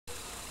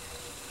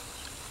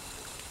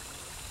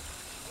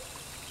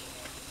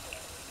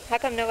How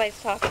come nobody's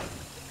talking?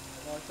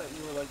 Well, I thought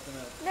you were like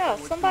gonna... No,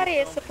 somebody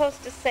is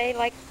supposed to say,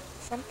 like,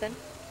 something.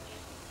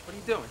 What are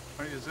you doing?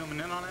 Are you zooming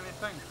in on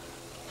anything?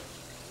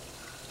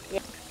 Yeah,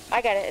 I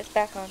got it. It's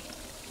back on.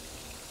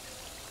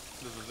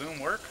 Does the zoom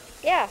work?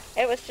 Yeah,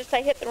 it was just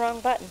I hit the wrong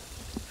button.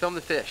 Film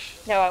the fish.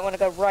 No, I want to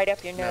go right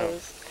up your No.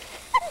 nose.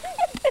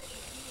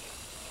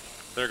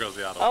 There goes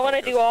the auto. I want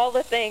to do all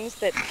the things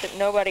that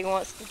nobody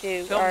wants to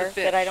do, Film the or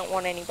fish. that I don't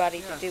want anybody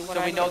to do when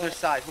So we I'm know doing their it.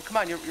 size. Well, come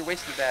on, you're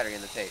wasting the battery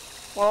in the tape.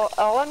 Well,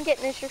 all I'm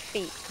getting is your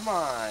feet. Come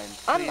on,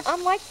 please.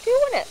 I'm like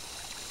doing it.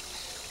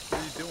 What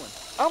are you doing?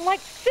 I'm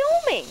like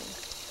filming.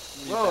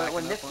 Whoa, that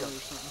one nipped you.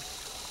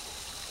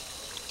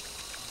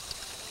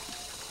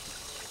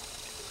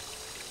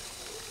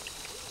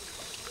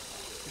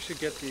 You should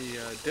get the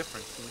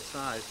difference in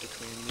size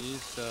between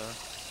these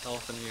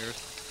elephant ears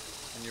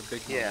and your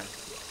big one. Yeah.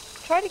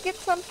 Try to get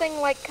something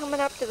like coming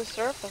up to the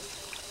surface.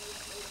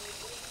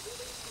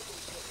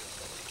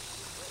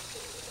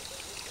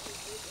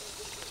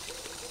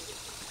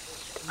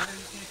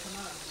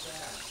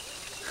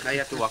 Now you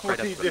have to walk right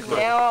up to it.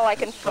 Now all I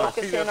can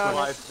focus in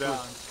on is...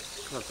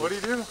 What do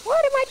you do?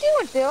 What am I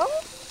doing, Bill?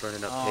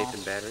 Burning up tape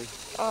and battery.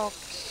 Oh.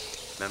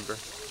 Remember?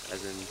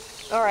 As in...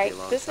 All right,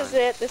 this is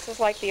it. This is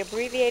like the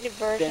abbreviated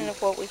version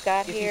of what we've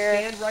got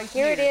here.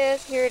 Here it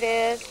is. Here it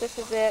is. This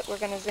is it. We're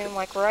going to zoom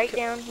like right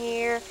down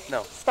here.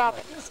 No. Stop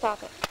it.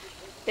 Stop it.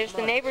 There's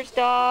the neighbor's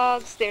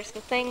dogs. There's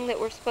the thing that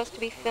we're supposed to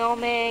be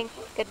filming.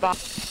 Goodbye.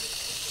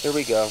 Here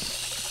we go.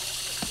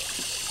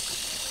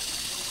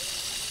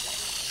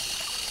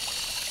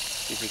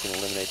 See if we can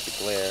eliminate the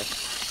glare,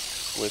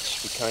 which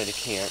we kind of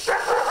can't.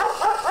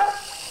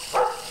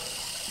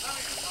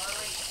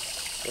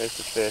 There's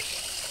the fish.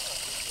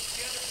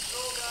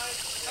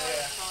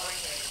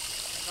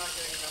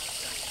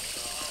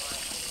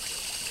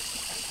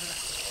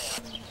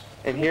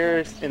 And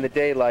here's, in the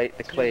daylight,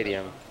 the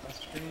caladium.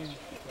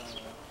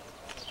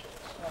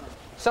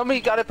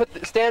 Somebody got to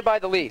stand by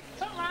the leaf.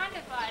 Put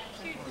Rhonda by it,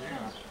 too.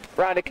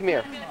 Rhonda, come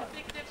here. You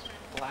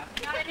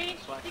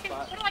can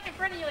put it like in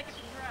front of you like it's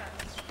a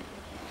dress.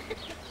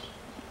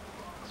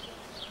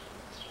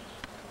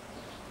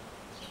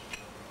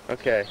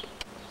 Okay.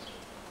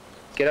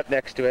 Get up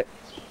next to it.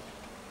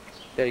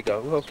 There you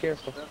go. Whoa,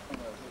 careful.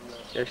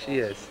 There she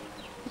is.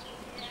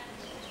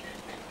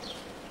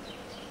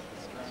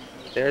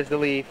 There's the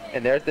leaf,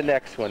 and there's the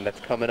next one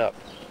that's coming up.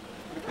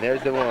 And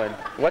there's the one.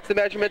 What's the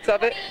measurements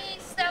of it?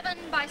 27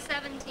 by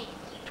 17.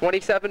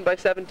 27 by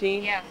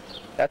 17? Yeah.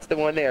 That's the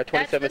one there,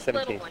 27 by That's this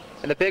 17. little one.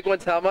 And the big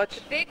one's how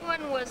much? The big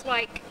one was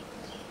like,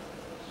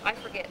 I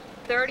forget,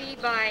 30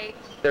 by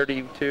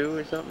 32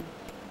 or something?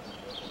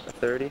 A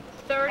 30?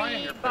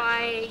 30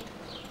 by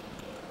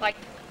like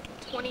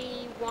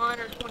 21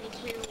 or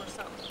 22 or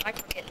something. I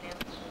forget now.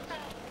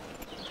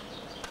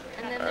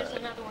 And then there's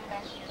another one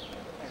back here.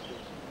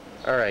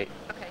 All right.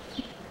 Okay.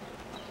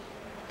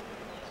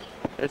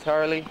 There's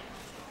Harley.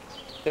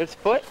 There's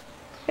Foot.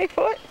 Hey,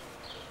 Foot.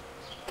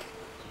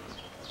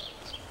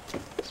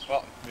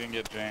 Well, we can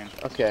get Jane.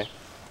 Okay.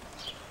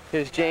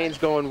 Here's Jane's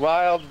going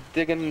wild,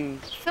 digging.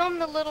 Film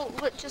the little,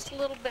 just a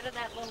little bit of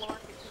that little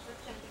orchid because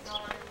it's going to be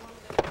gone.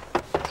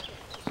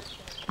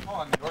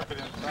 Oh, and the orchid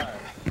inside.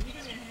 You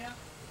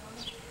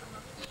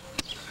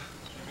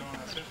going on a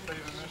fish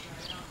saving mission?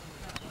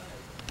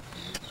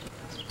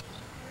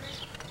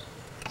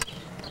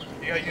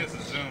 You gotta use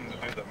the zoom to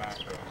do the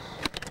macro.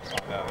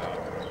 Find that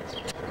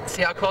out.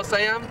 See how close I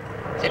am?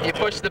 If you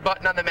push the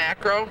button on the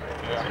macro,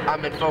 Yeah.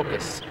 I'm in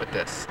focus with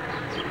this.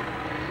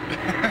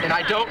 And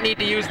I don't need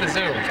to use the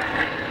zoom.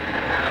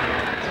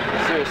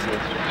 Seriously.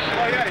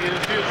 Oh yeah, you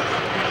just use the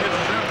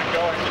zoom and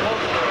go in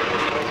closer.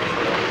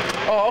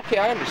 Oh, okay,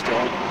 I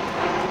understand.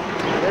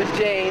 There's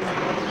Jane.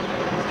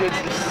 Doing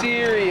some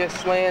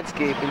serious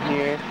landscaping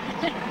here.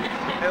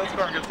 Hey, let's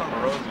go and get some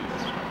roses.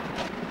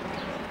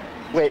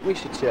 Wait, we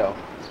should chill.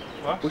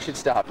 What? We should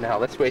stop now.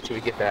 Let's wait till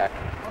we get back.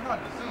 Oh no,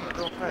 just zoom it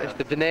real There's fast.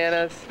 the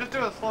bananas. Just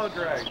do a slow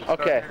drag. Just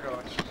Okay. start here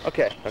going.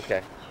 Okay,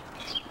 okay.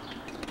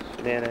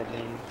 Banana,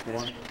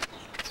 banana.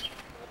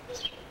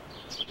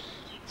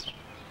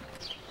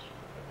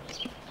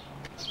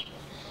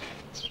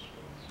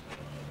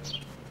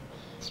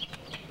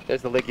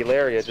 There's the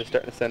ligularia just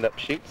starting to send up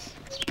shoots.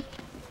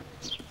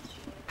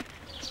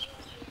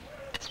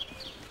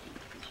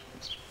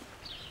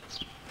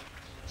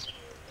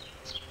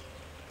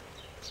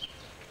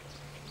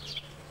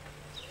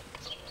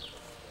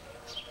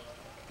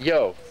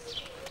 Yo.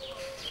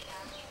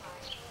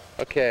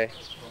 Okay.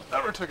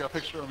 Never took a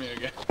picture of me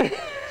again.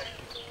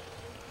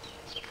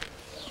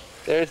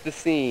 There's the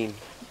scene.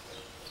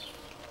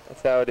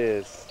 That's how it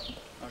is.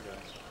 Okay.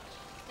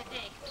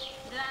 Today,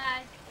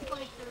 July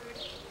 23rd,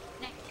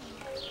 19.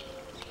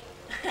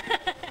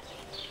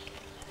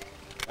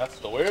 That's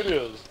the way it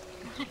is.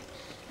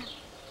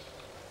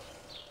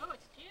 Oh,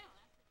 it's June.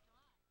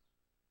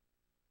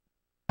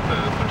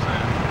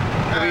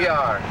 Here we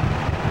are.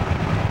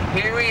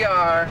 Here we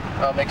are.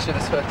 I'll make sure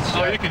this hook's Oh,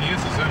 shut. you can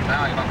use the zoom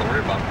now. You don't have to worry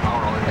about the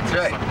power. All you That's can do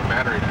is right. suck the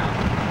battery down.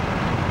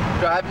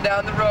 Driving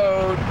down the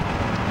road.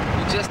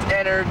 We just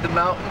entered the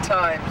mountain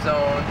time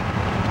zone.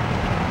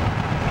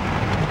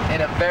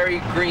 in a very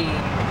green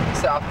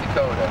South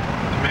Dakota.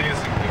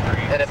 Amazingly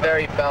green. And a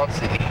very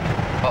bouncy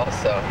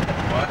also.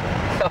 What?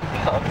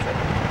 Bouncy.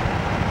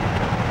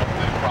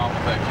 The problem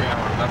with that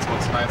camera, that's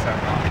what's nice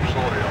having it on your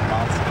shoulder, you don't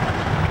bounce it.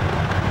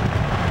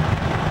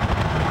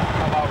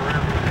 How about rear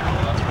view mirror?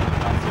 That's really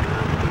bouncy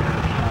rear view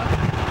mirror shot.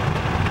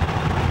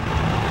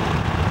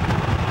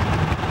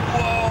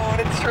 Whoa,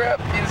 the trip!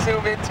 You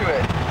zoom into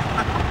it.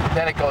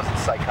 Then it goes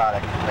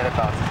psychotic. Then it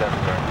bounces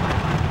everywhere.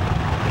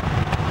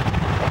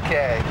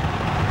 Okay.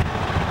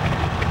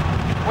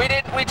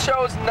 We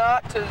chose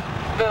not to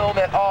film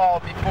at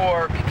all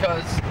before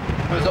because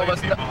it was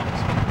almost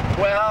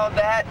well,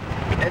 that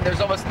and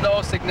there's almost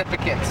no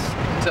significance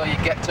until you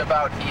get to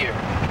about here.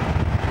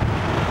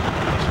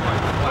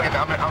 Wait,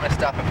 I'm gonna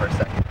stop it for a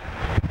second.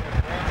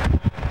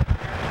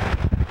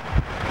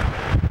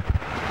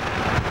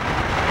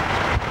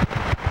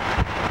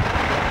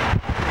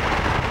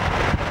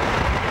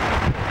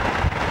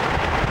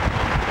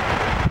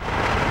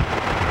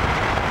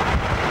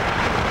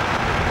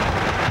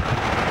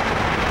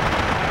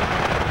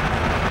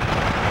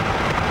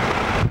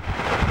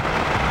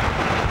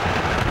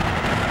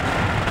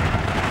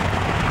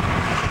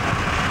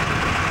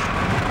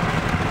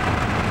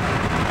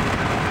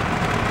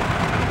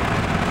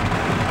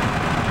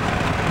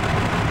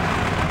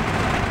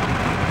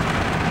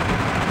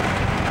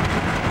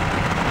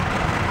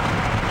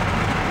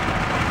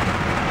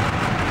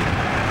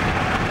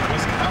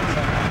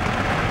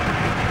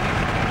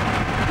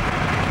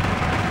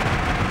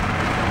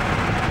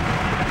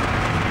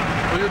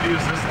 We would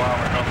use this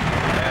llama company.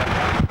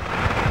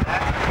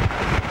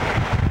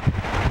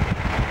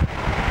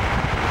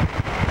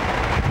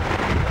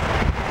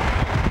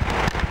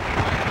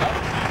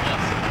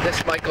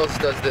 This Michaels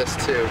does this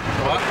too.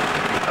 What?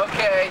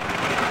 Okay.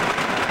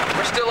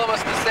 We're still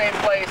almost in the same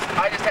place.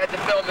 I just had to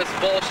film this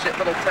bullshit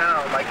little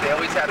town like they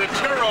always have. The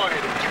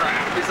toroid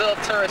trap. These little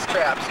tourist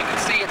traps. You can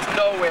see it's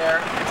nowhere.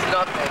 It's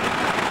nothing.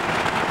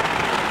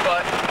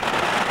 But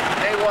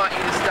they want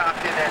you to stop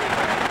in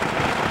anyway.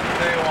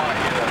 They want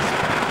you to.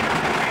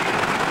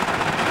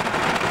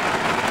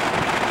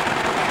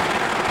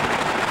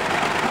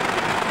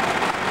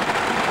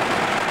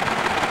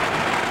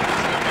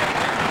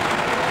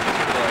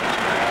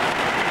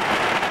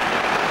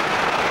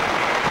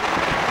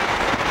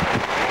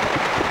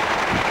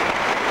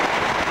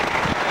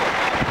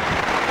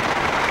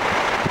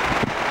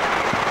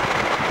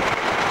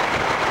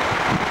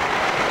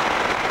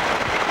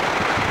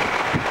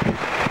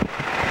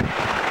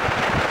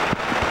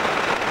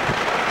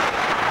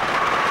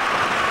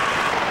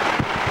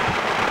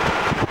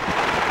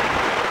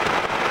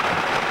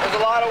 There's a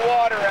lot of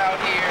water out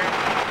here.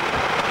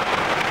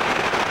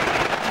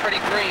 It's pretty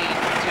green.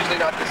 It's usually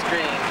not this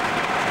green.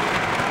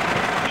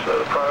 So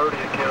the priority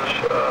it gives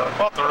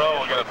Well, the road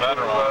will get a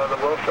better one. the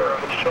welfare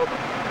of its children.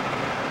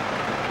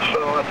 So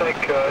I think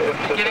if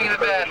the Getting in the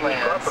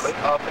Badlands, properly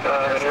up in the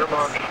and distance.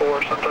 earmarked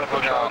for some type of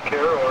Look out. child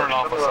care or Turn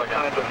off a similar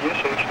second. kinds of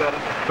usage, then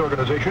The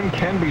organization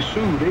can be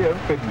sued if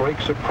it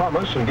breaks a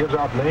promise and gives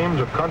out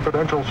names of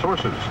confidential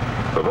sources.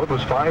 The vote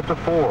was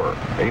 5-4.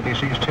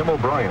 ABC's Tim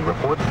O'Brien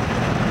reports.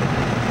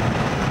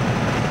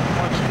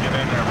 Once you get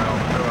in there, Mel,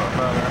 to do it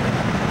better.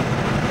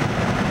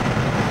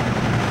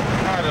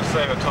 I just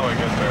save it till we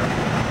get there.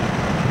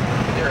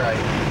 You're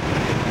right.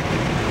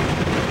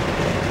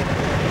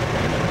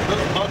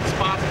 Those bug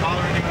spots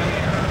bothering you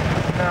any?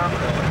 No.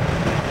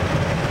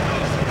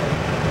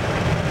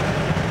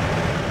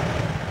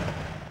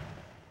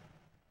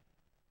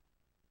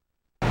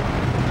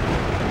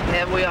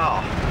 And we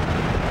are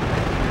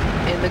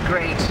in the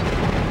great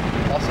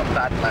awesome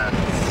Badlands.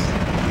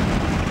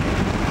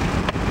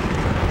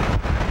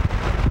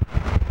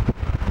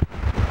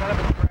 Kind of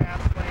a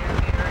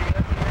grassland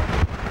area here.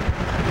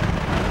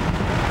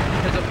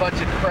 There's a bunch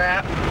of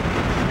crap.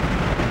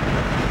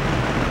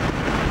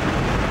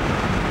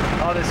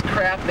 All this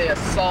crap they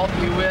assault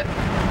you with.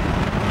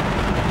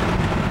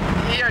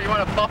 Here, you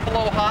want a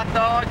buffalo hot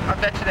dog? I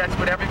bet you that's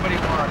what everybody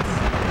wants.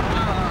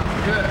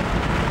 Good.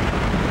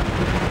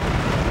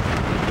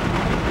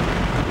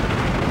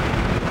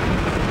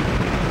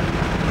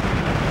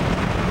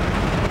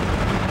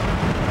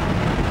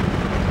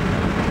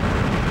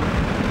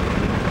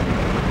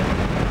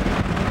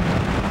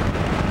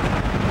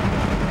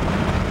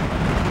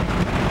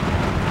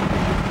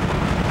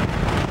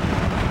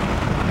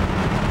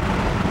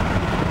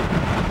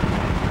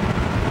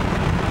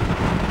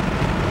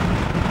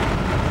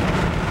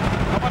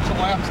 How much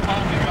elapsed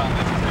time you got on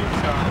this too,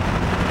 Scott?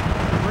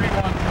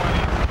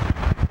 3:120.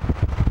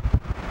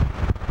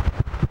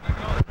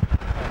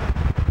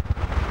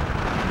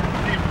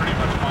 You can pretty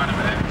much find them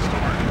at any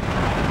store.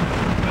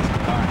 That's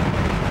fine.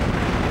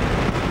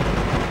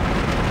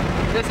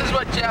 This is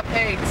what Jeff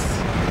hates.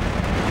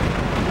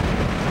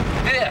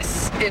 This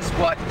is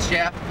what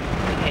Jeff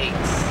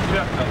hates.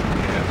 Jeff doesn't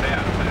get it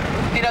that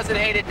bad. He doesn't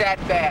hate it that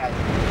bad.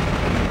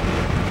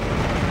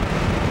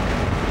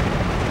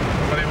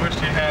 But he wished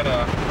he had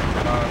a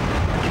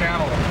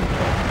cattle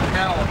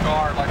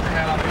guard like they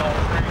had on the old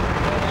train.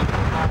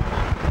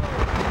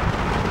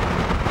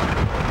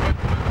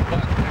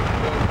 But it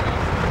would go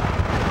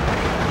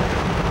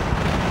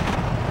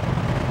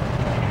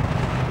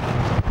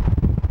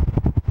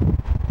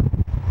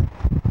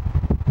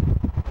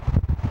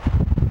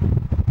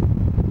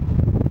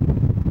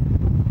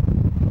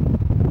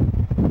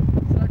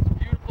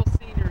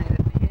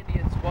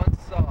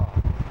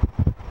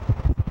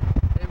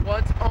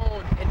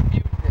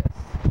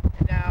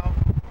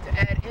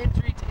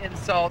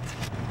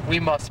we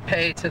must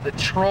pay to the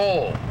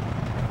troll.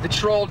 The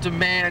troll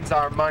demands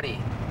our money.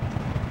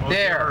 Well,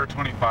 There.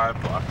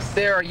 25 bucks.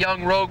 There, a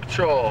young rogue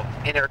troll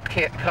in her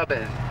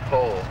cubby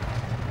hole.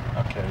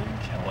 Okay, you can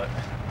kill it.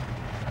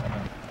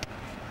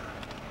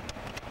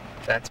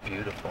 That's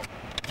beautiful.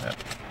 Yeah.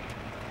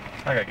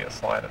 I gotta get a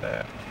slide of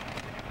that.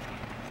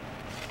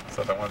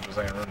 So that one's just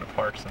ain't room to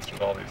park since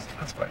there's all these.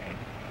 That's what I hate.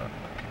 I don't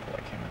like people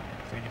like him in here.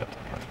 They eat up the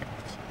parking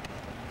lots.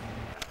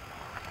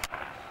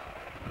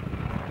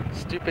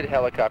 Stupid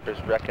helicopters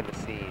wrecking the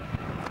scene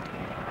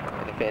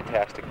in the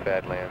fantastic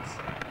Badlands.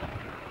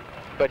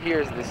 But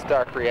here's the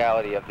stark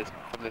reality of this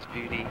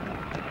beauty,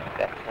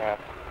 that crap,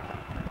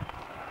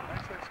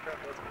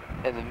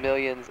 and the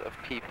millions of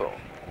people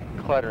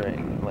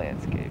cluttering the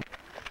landscape.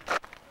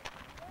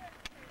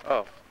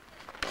 Oh.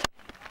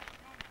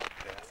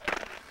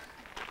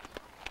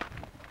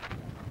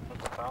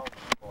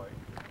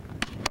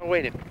 Oh,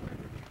 wait a minute.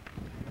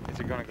 Is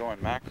it going to go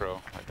in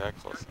macro, like that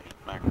close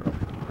macro?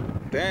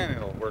 Then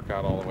it'll work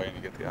out all the way and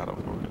you get the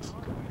autofocus.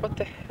 What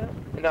the hell?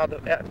 Now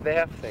the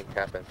F thing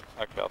happened.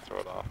 Okay, I'll throw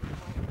it off.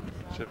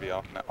 Should be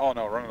off now. Oh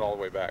no, run it all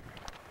the way back.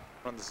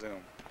 Run the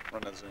zoom.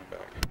 Run that zoom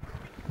back.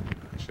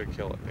 It should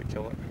kill it. They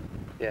kill it?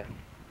 Yeah.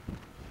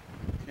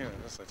 Yeah,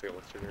 let's take a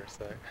look through your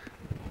sight.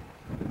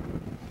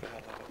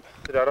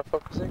 Is it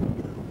autofocusing?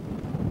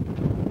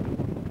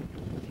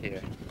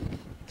 Here.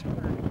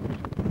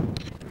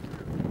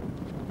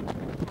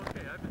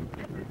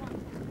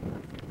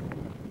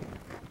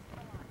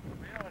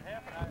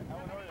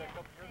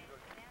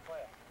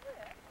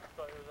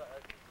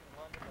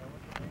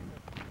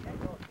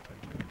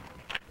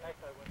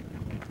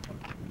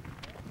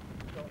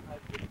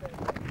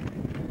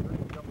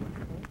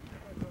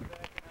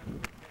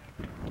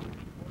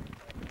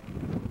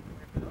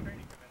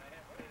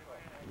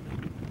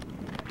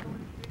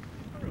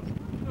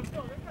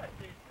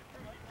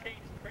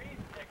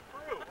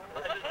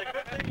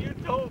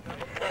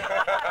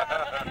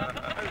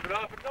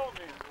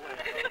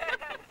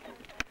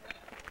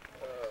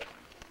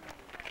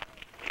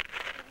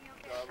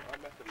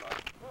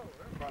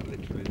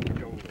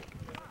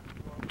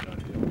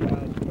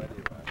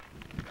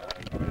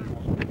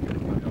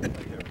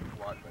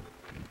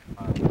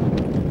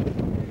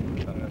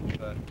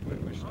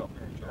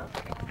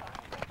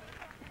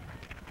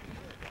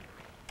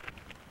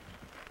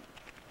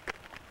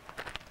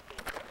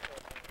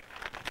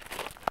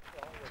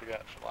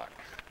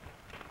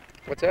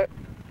 What's that?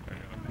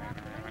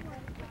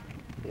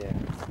 Yeah.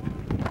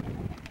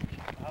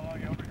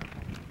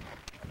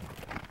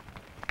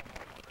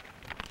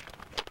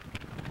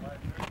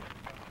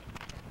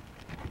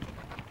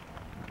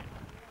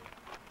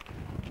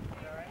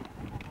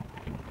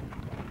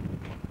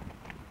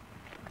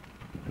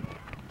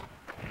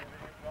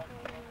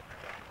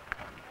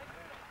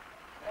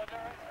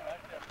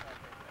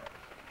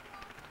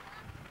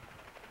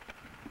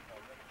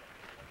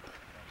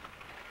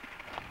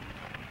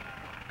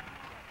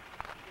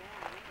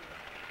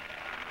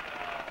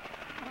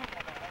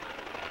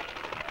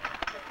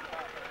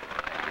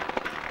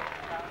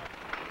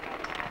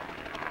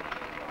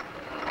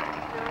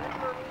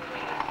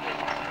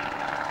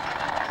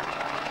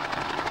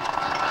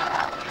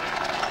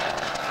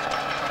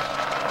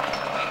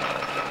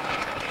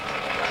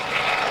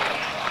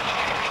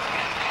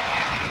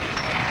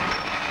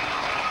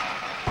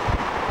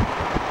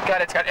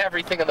 God, it's got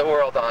everything in the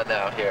world on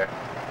now here.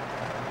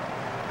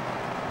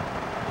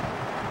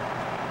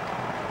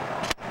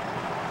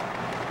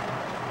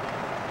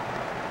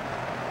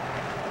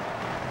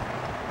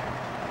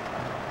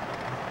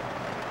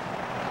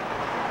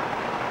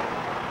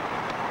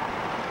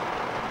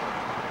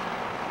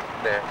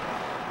 There.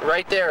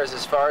 Right there is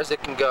as far as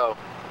it can go.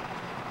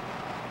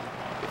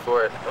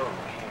 Before it... Oh,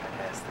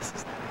 yes, this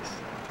is nice.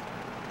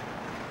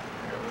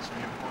 This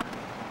viewpoint.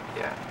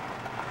 Yeah.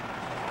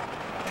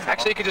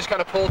 Actually, you could just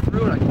kind of pull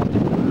through and I can...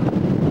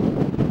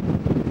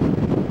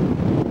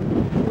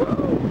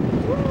 Whoa,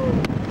 whoa.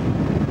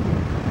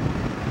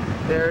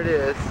 There it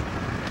is.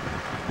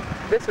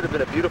 This would have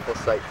been a beautiful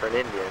sight for an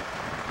Indian.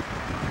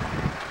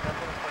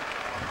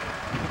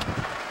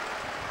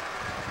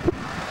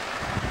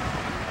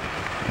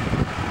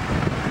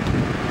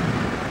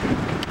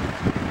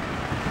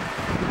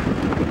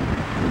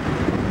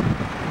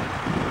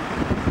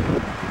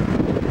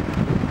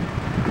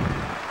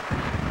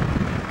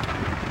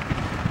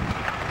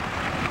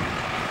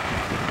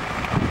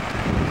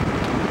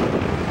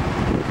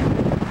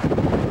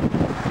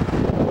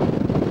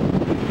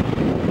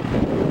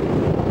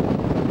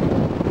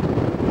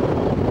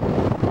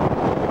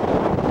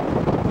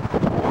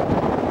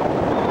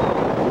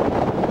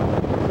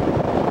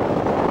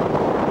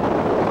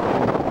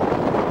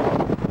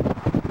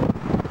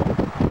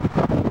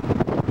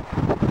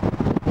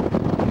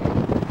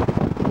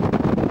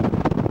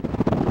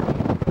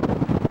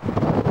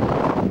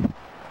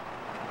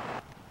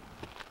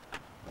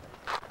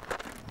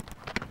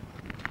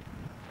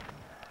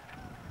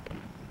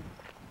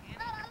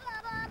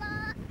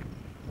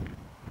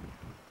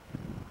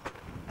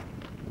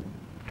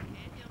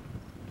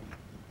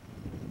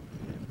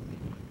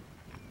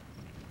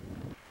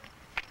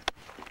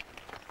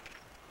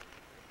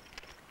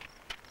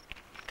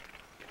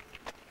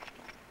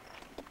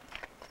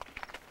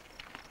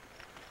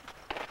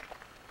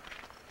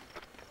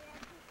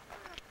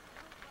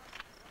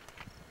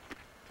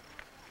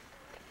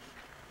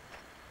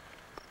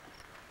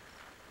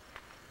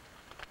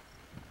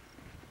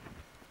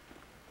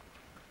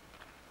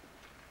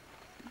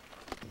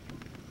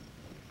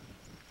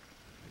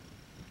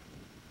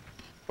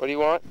 What do you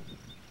want? To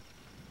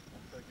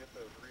get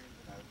those reeds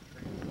and those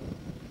trees.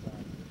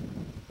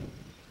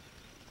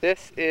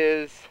 This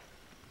is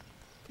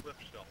Cliff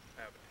shelf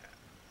habitat.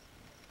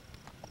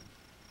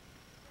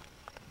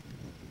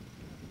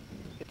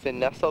 It's a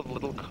nestled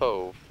little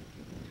cove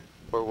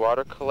where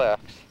water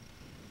collects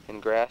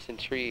and grass and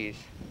trees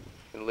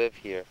can live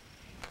here,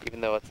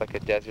 even though it's like a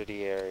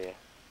deserty area.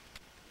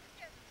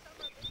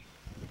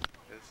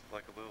 It's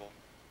like a little.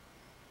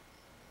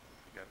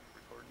 You got it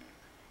recording it?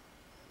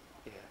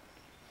 Yeah.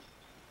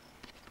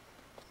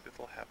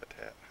 Little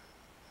habitat.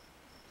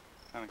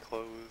 Kind of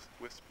closed,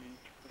 wispy,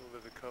 a little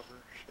bit of cover,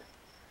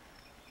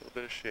 a little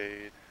bit of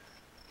shade.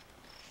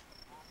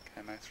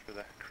 Kind of nice for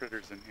the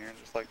critters in here,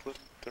 just like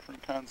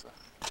different kinds of.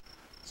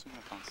 Zoom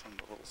up on some of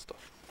the little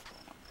stuff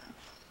going on there.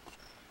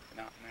 And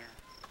out in there,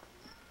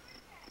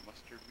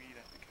 mustard weed,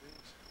 I think it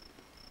is.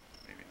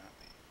 Maybe not.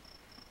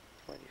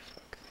 What do you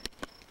fuck?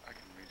 I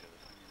can read it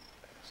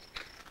fast.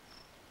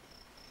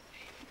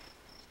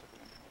 Stuff it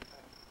in here like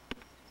that.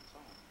 It's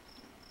on.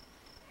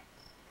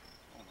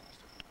 Oh no, I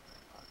stuck it in my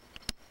back pocket.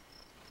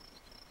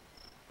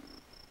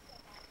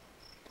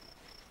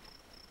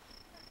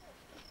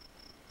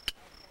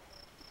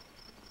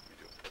 Let me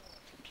do it.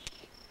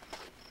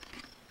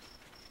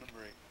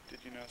 Number 8.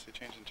 Did you notice a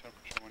change in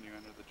temperature when you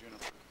entered the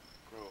juniper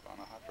grove? On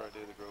a hot, dry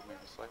day, the grove may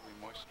be slightly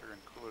moister and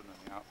cooler than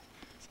the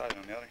outside.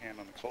 On the other hand,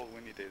 on the cold,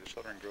 windy day, the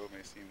sheltering grove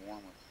may seem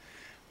warmer.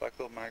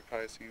 Black-billed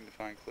magpies seem to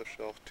find cliff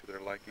shelf to their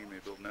liking.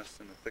 They build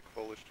nests in the thick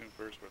foliage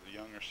junipers where the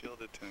young are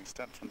shielded to an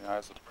extent from the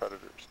eyes of the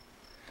predators.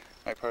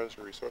 Magpies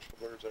are resourceful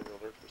birds, ever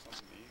alert for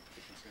something to eat,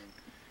 to consume.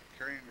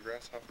 Carrion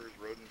grasshoppers,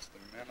 rodents, the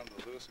men of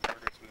the Lewis and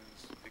Clark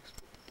expeditions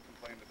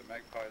complained that the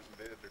magpies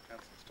invaded their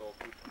tents and stole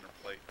food from their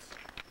plates.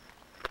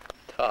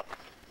 Tough.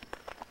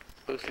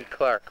 Lewis and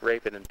Clark,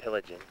 raping and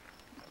pillaging.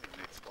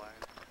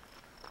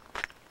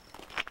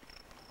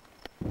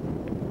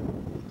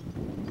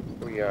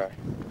 Here we are.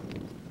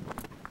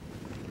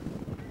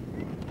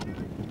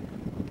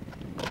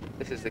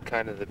 This is the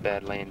kind of the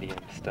Badlandian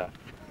stuff.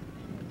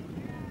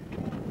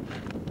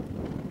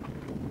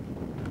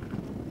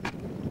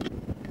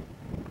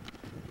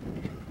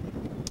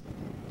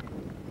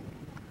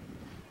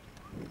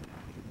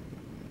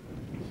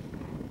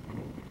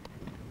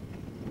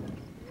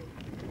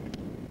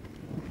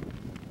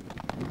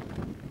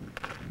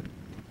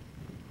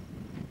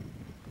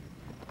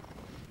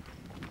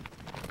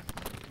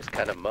 Just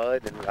kind of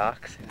mud and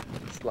rocks and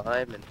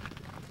slime and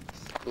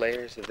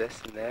layers of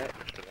this and that.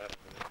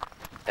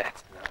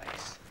 That's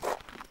nice.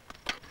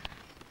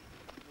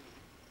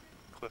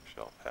 Cliff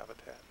shelf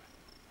habitat.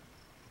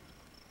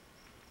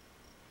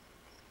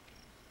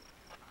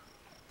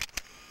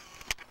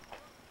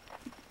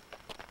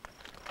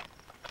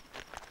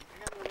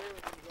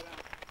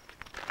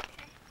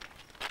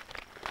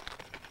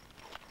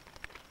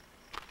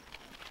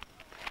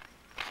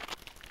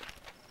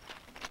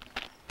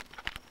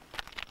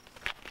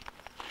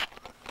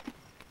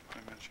 How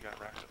many minutes you got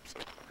racked up so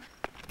far?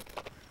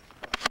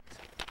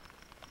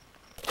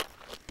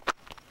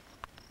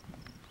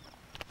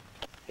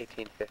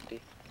 1850. I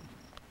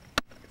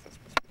guess that's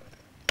supposed to be like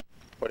that.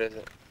 What is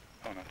it?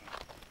 Oh, nothing.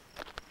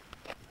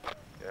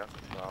 Yeah,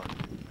 well,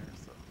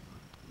 there's the...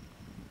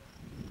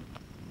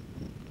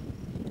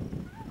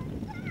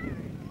 You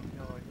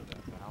know, like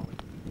that valley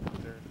out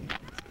there?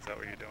 Is that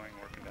what you're doing,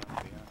 working down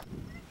at the end?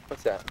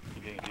 What's that?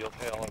 You getting deal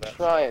tail of that?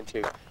 Trying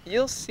to.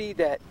 You'll see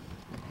that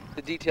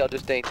the detail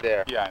just ain't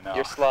there. Yeah, I know.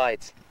 Your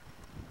slides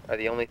are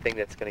the only thing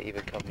that's going to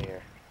even come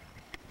near.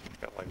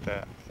 Got like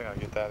that. I think I'll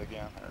get that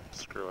again, or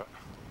screw it.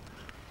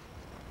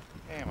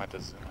 Hey, I might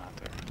just zoom out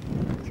there.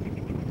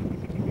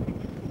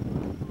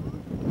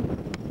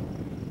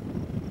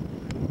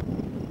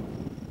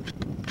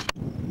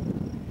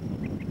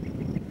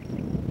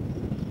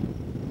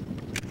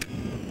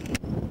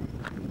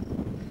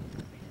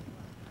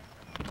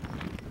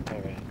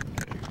 Alright.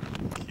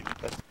 Cute.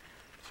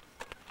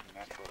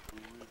 Natural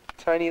food.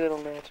 Tiny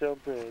little natural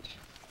bridge.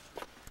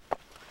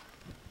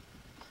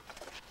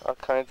 All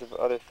kinds of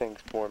other things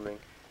forming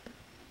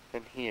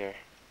in here.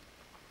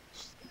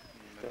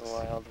 The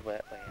wild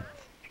wetlands.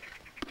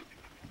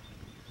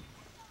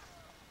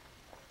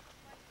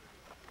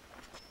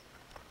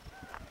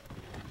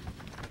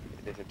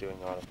 It isn't doing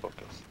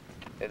autofocus,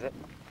 is it?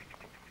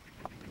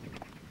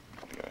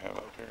 You gotta have it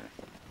up here.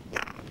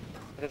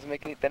 It doesn't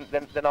make any.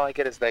 Then all I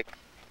get is like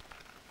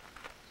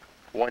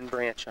one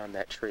branch on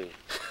that tree.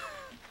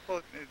 Well,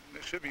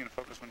 it should be in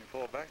focus when you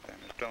pull it back then.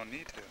 It don't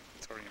need to.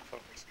 It's already in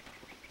focus.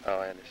 Oh,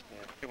 I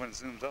understand. When it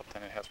zooms up,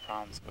 then it has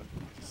problems with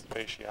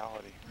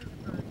spatiality.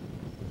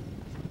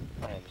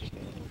 I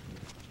understand.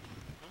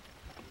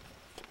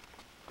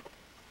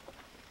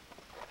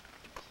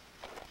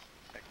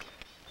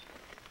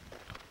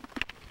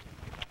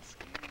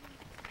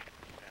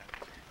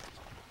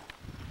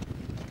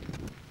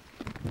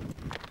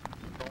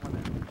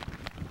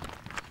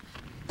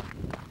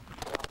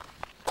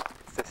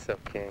 Is this so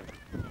king?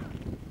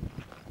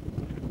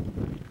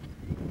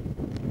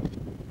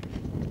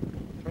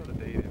 Throw the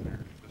date in there,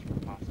 just for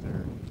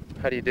posterity.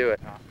 How do you do it?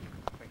 I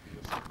think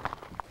you just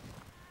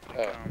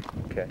Oh.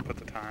 Okay. Put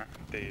the time,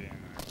 date in.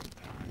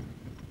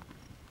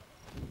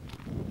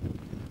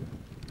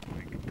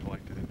 I can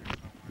collect it in there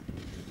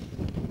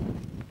somewhere.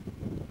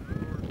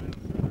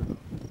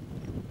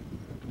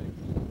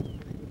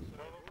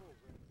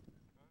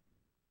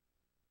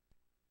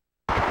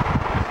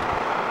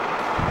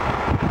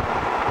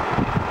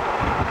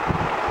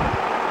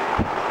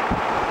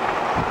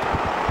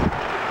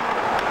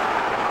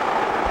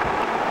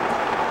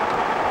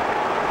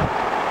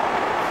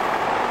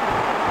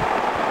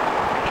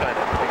 Trying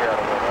to figure out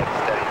a way to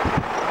steady.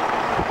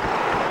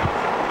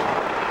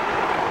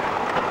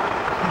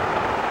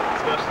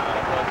 Especially on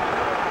a bumpy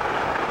road.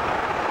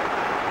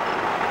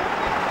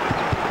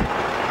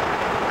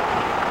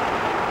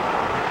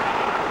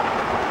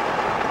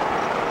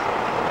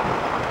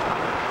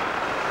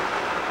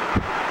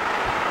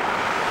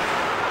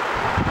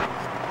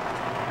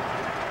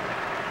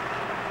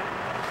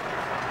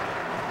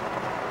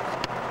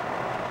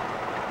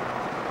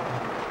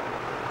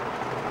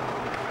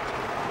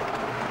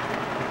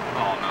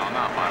 Oh no,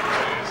 not my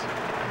face.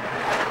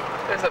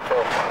 There's a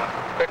profile.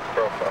 Quick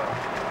profile.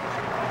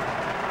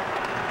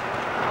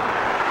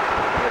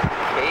 There's a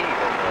cave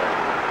in there.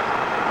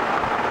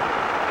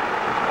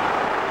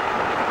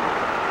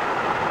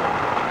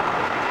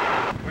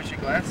 Where's your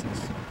glasses?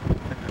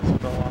 It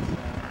just fell off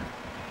somewhere.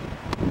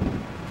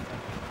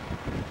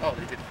 Oh,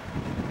 they did.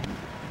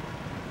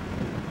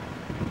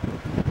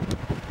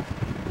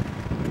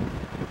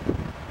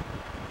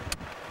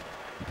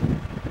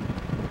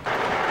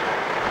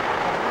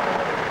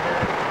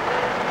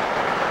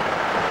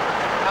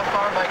 How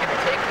far am I going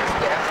to take this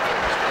gas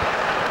station?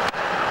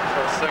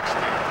 So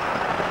 60.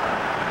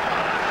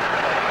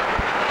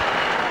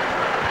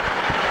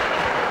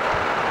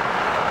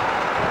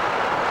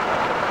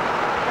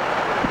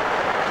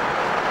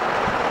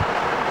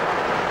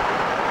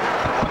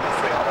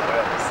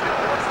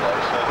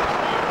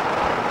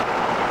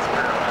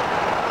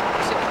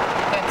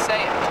 Then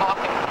say it,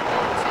 talking.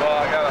 Well,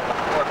 I got it for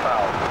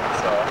 4,000,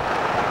 so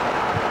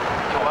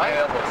You my what?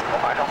 hand was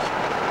wild.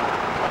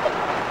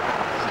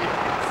 Jeez.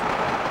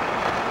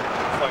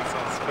 It's like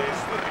some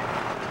space thing.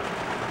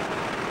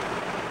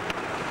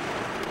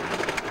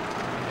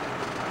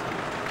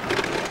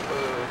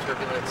 Ooh,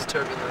 turbulence,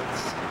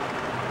 turbulence.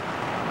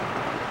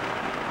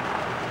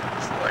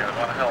 It's like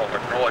one hell of a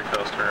roller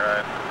coaster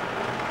ride.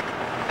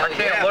 Hell I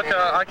can't yeah, look man.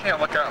 out. I can't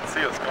look out and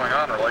see what's going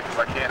on, really, because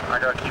I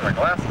gotta keep my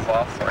glasses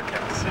off so I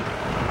can't see.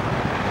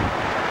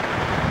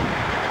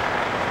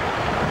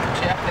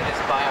 Jeff and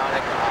his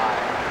bionic eye.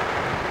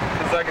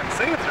 Because I can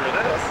see through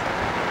this.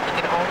 He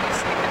can only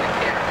see through the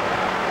camera.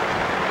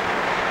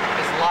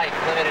 His life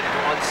limited to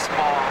one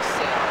small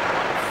cell,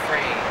 one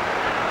frame.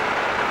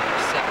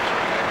 Perception.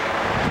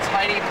 A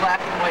tiny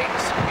black and white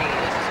screen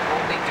is his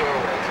only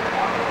doorway to the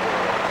outer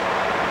world.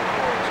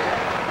 Poor Jeff.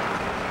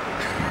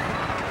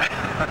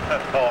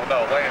 Oh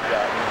no, land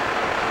guy.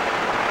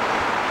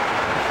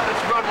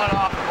 Let's run one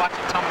off and watch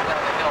it tumble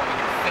down the hill and we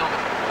can film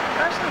it.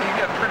 Actually, you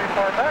get pretty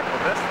far back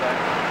with this thing.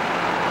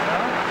 You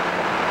know?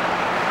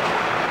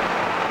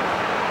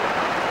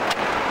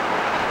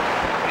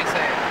 What are you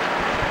saying?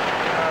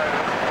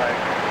 It's like,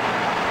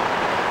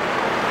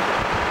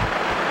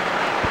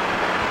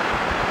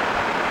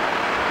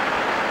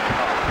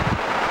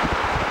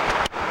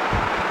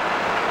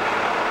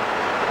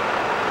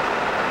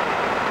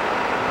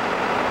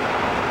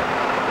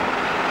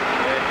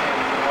 yeah, you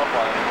can't zoom up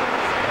on it.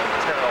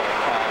 It's terrible.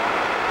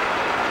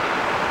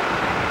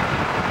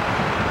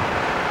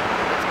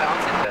 It's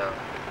bouncing down.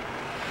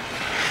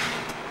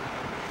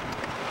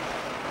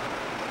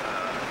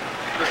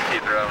 Just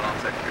keep driving,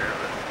 I'll take care of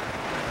it.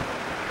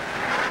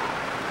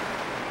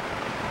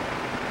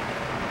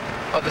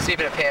 Oh, there's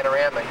even a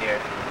panorama here.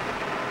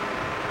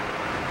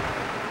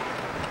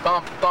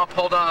 Bump, bump,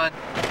 hold on.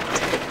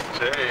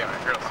 Jay, I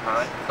hear some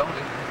high.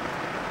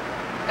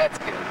 That's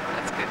good,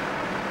 that's good.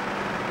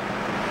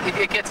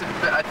 It gets,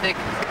 I think,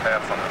 There's a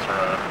path on this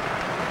road.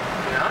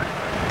 yeah?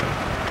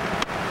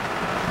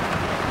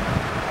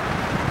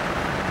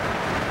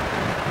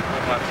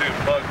 With my two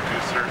bug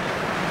juicer.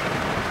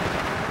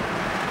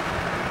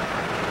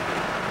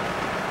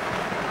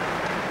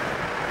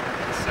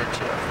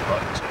 Searching for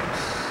bug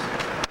juice.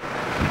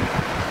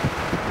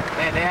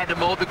 Man, they had to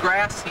mow the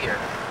grass here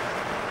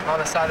on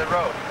the side of the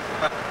road.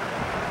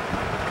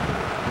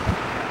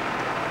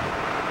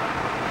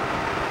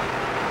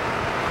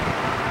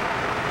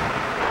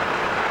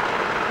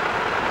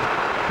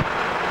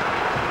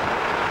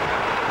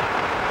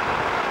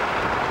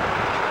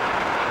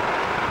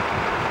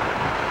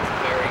 It's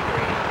very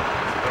green.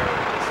 It's very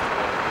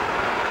peaceful.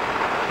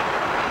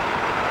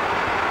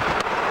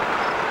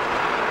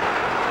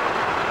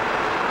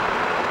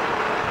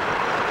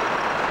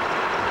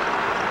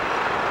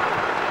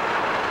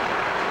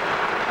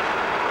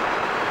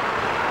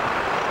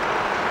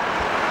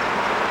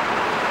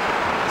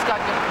 It's got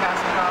good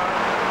passing power.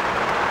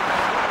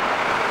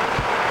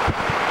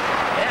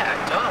 Yeah,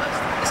 it does.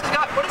 This has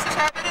got, what does this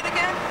have in it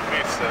again?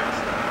 V6.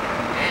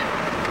 Damn,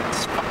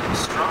 it's fucking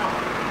strong.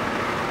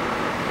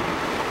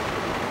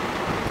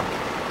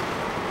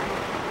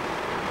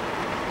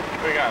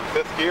 We got on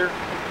 5th gear?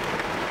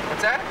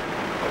 What's that?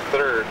 Or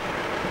 3rd?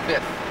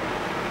 5th.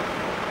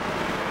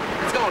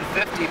 It's going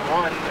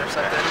 51 or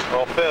something.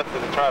 Well, 5th,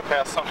 if you try to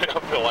pass somebody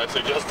uphill, I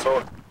suggest throw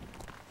it.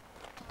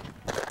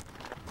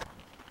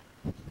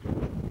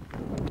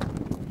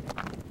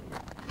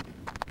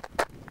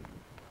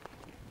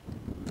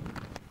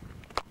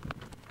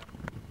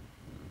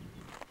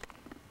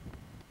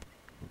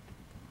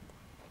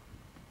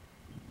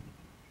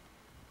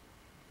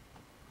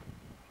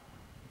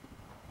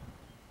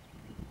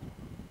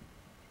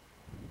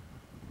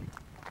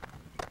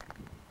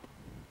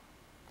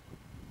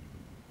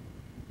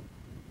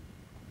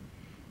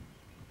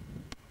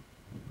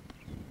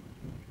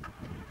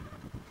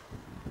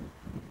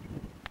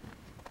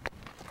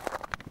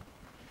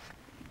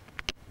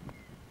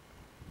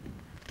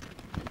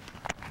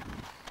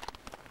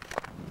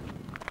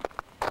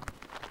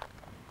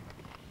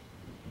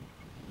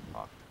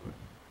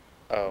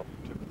 Oh.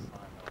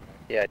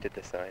 Yeah, I did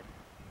the sign.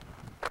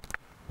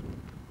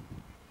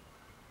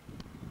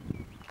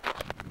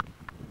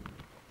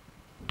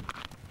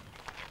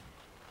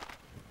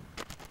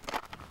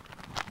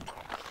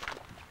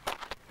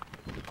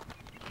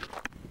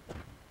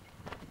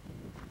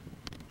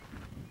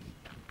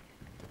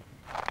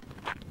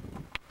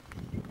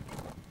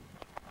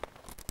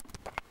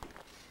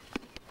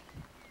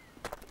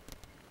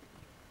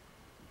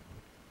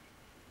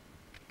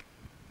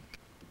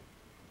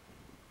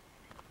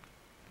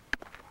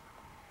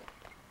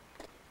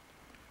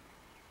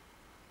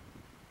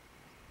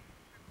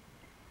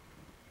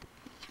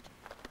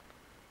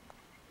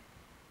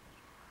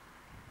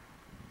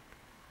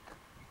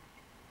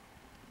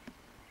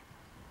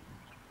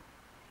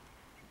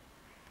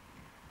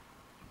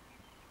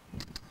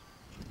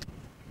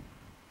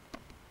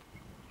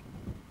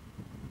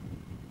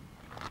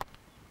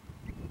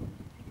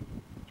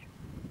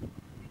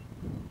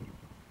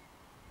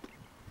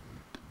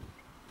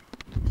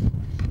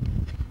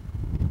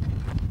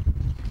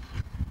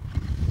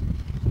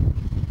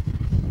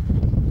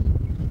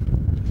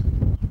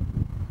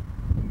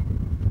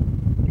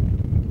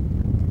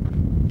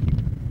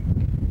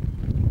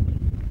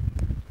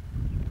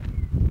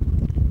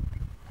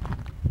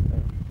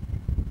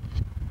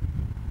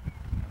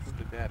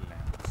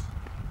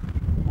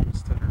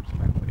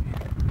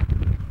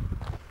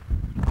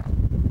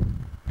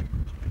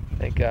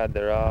 Thank God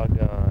they're all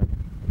gone.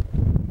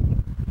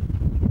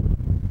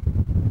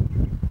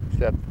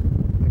 Except,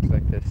 looks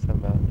like there's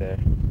some out there.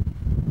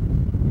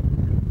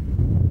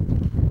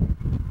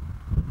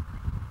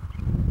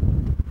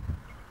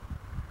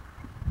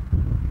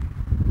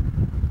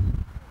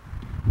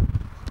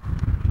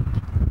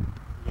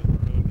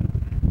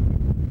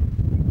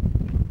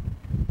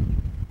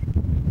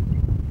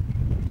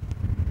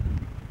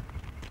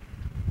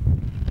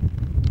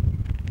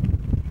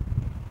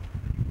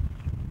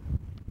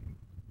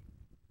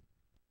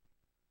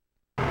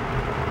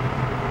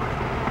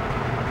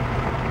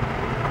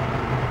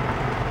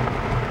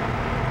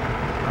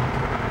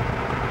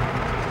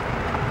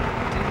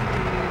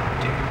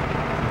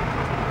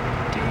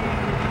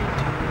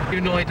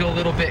 Even though I do a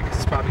little bit, because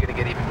it's probably going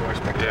to get even more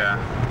spectacular. Yeah.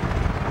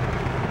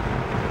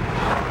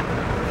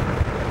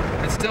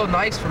 It's still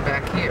nice from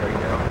back here, you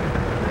know.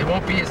 It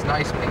won't be as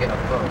nice when you get up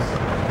close.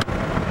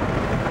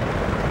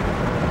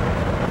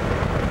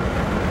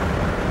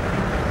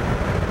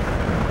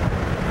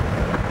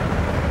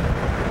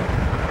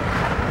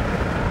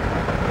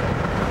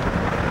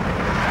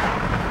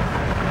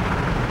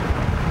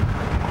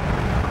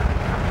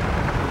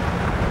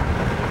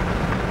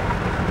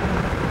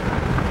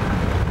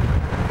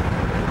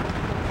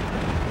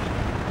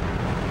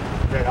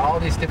 All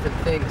these different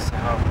things,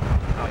 how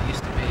it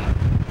used to be.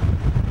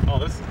 Oh,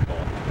 this is cool.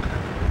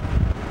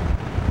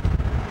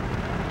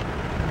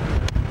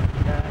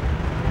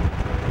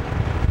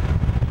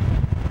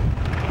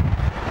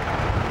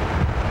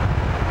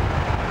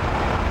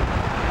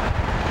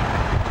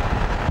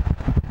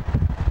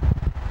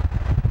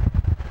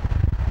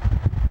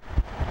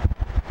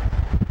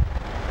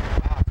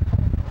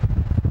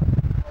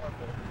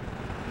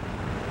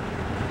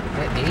 Is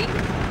that 8?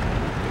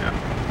 Yeah.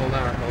 Hold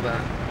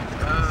on.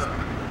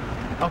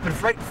 Up in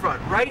right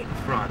in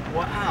front.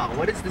 Wow,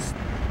 what is this?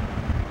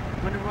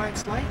 I wonder why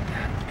it's like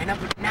that. And up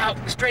now,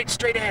 straight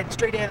ahead of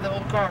the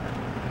whole car.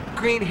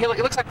 Green hill, it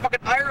looks like fucking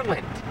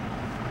Ireland.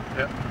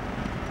 Yep.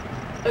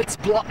 It's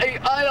bloody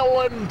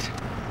Ireland.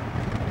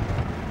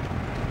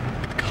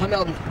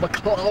 Conor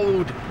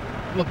McLeod,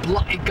 we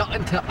bloody got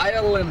into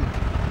Ireland.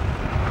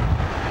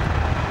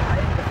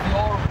 The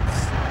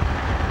fjords.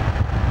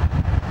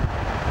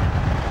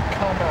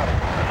 Conor.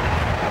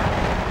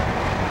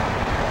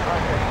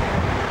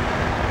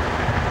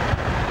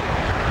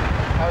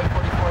 Highway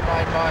 44,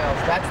 9 miles.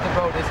 That's the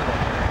road, isn't it?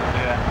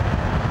 Yeah.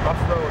 Rough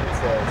road, it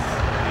says.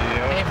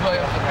 Yep. Dave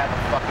Williams would have to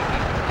fucking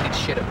eat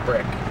shit a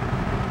brick.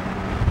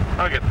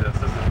 I'll get this.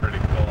 This is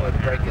pretty cool. Would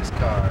break his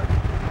car.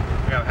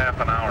 We got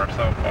half an hour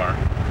so far.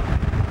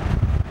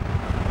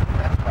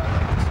 That's why I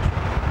like this trip.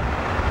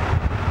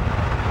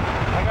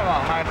 I got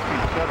on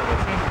high-speed shutter, but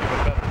it seems to give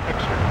a better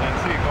picture. And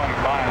see it going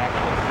by and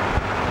actually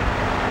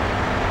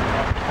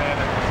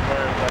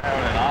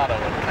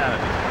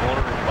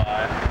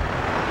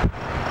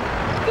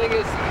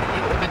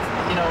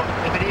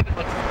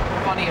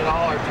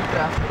too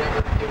fast,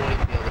 whatever, you won't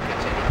even be able to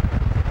catch anything.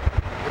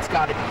 It's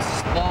got to be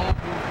slow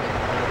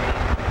movement.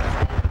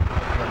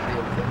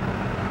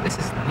 This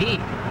is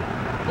neat.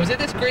 Was it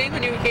this green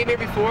when you came here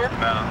before?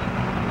 No.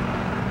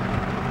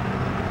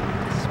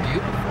 This is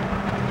beautiful.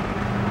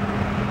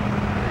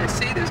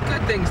 See, there's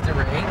good things to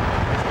rain.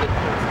 There's good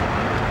things to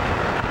rain.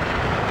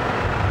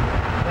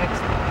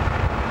 Next one.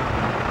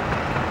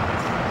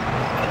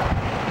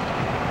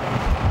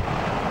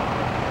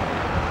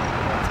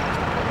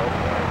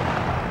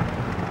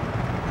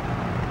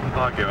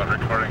 I'll give it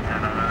recording here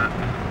in a minute.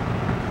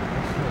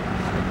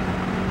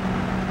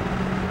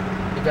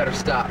 You better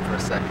stop for a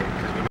second,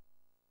 because we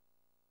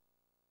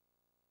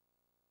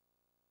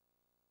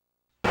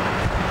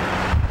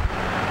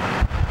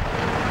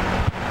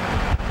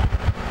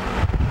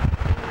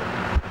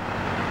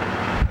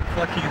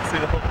Lucky you can see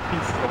the whole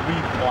piece of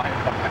weed flying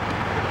by.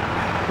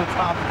 The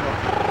top of it.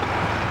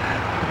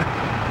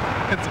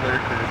 It's very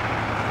crazy.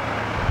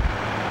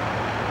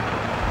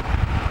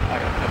 I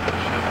gotta put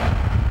this shit on.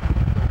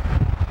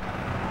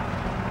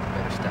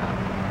 better stop.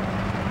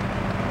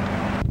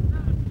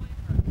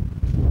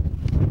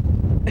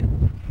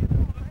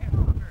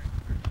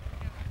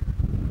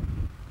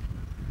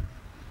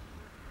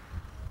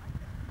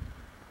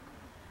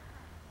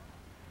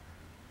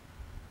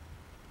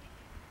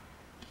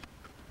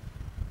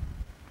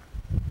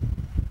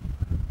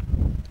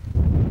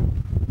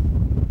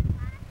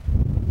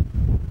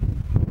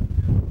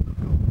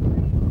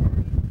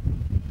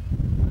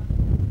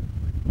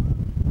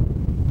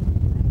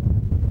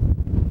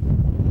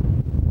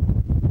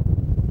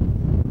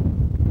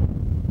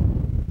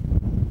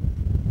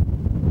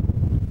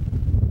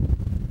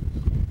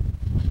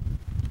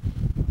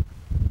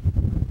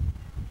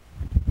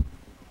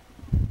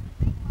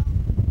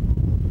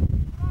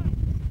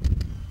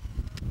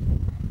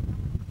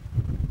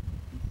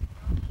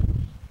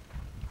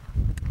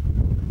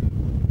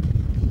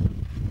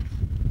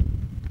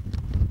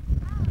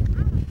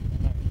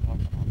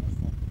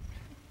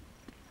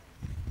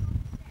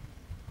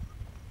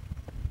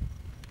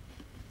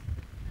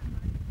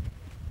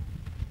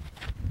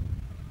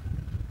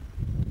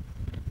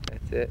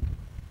 That's it.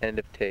 End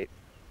of tape.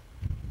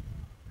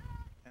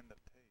 End of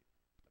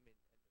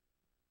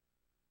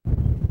tape.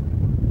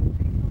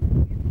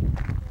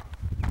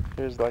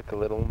 Here's like a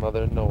little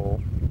mother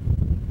knoll,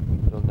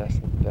 little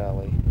nestling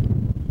valley.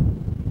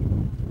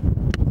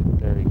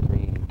 Very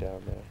green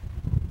down there.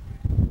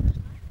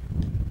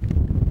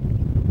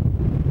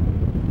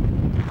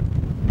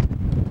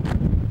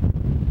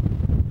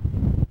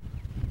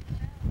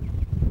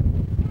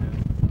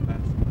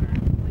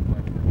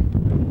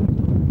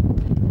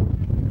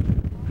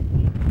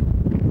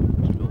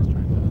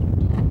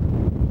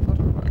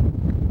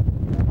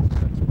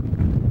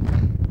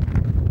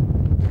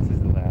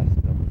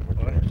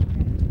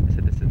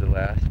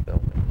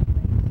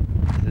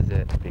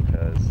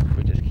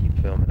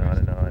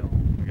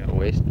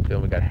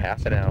 We got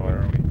half an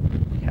hour.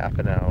 Half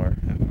an hour.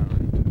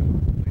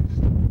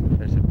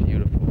 There's a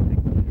beautiful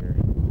thing here.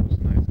 There's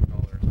nice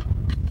colors on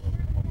it.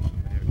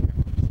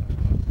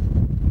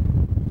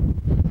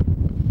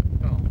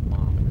 Oh,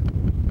 mom.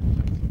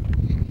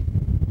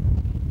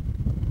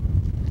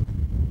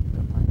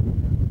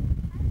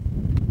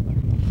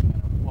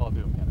 Well, I'll do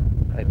a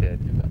panorama. I did.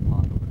 Get that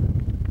pond over there.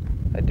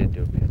 I did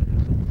do a panorama.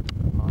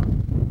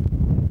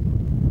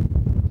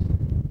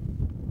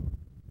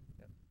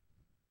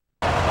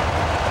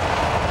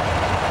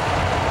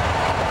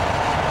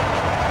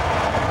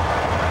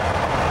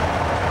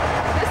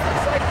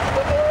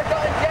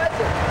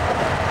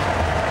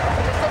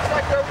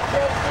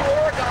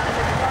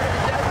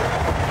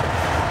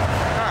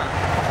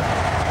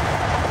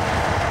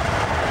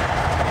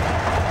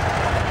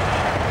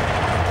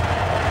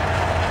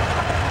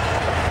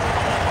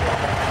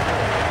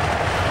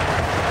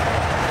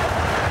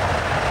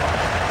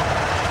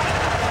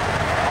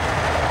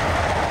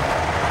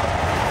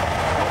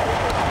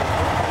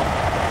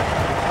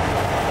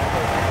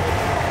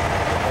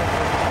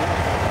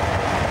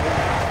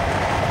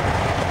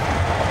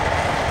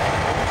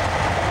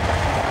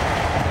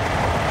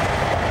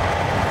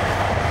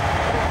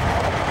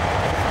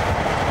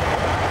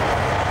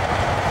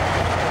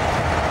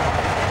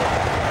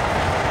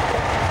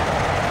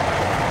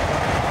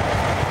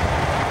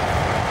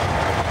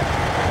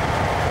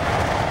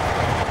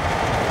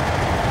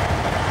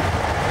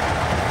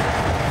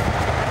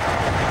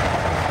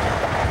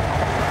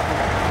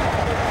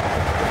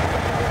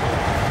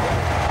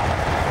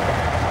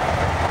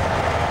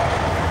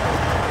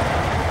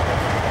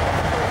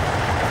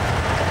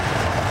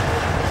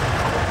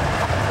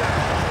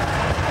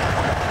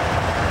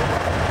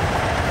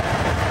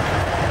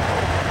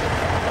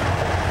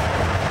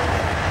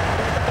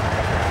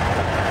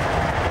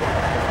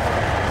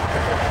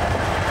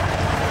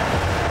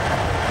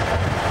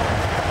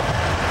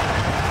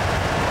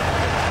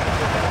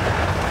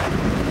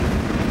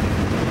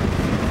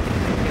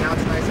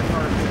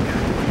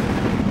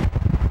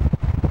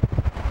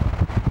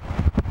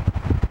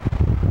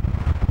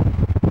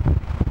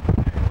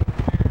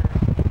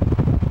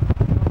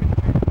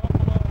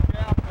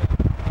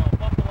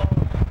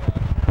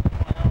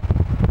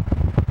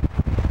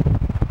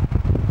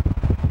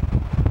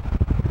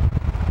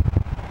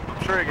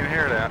 you can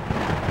hear that.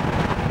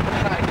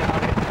 I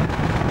doubt it.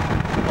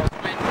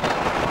 Most wind blows.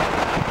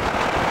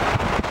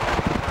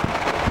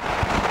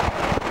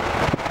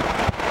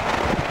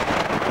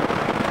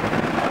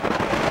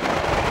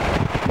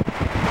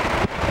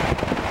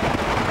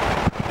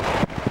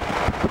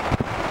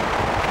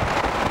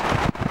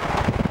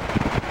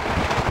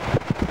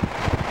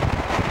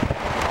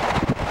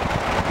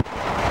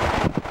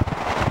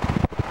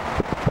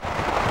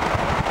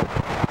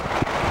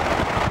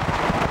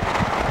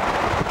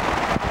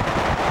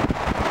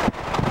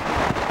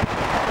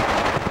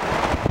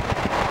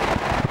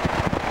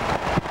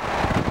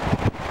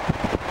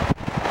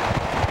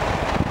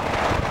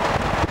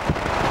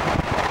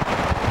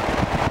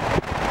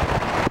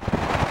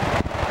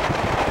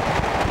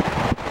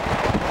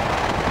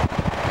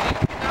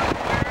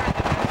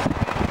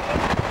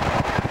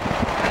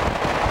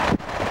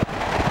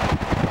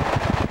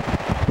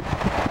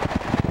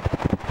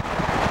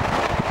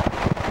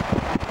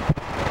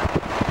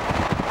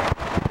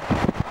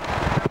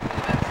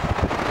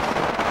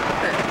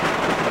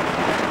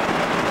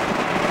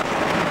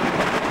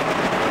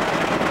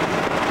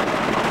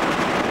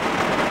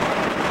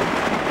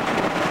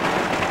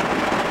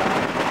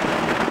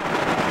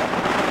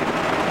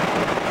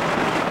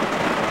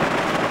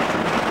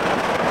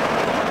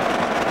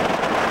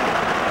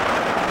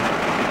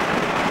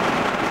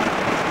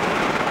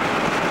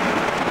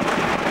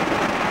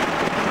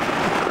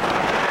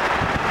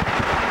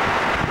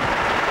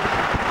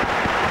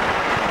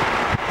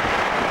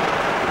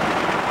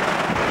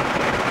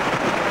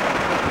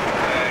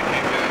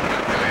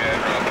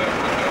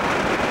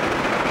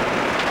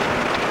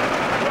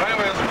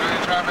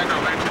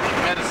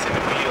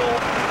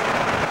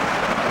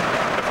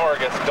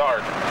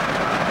 Dark.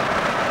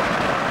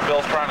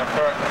 Bill's trying to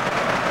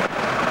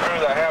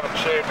prove I haven't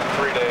shaved in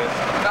 3 days.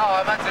 No,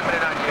 I'm not zooming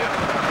in on you.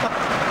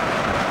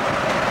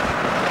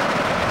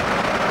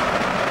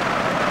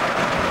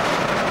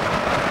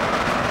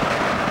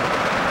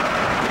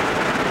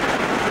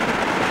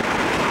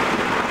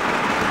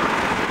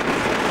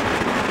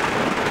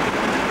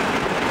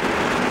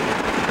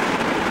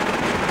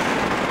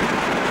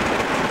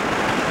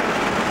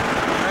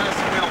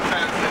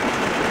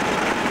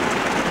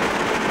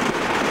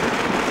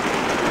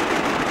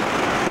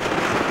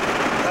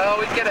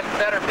 Get a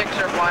better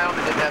picture of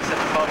Wyoming than have such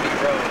bumpy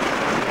roads.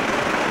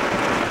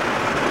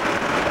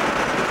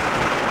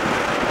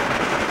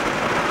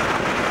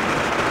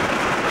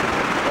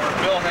 Or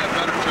Bill had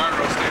better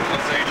gyro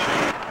stabilization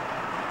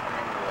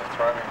in the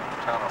thriving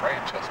town of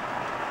Ranchester.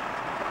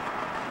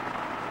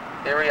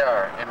 Here we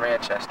are in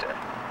Ranchester.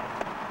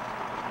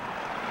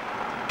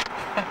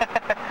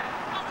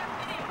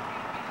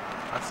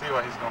 I see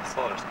why he's going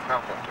slow. There's a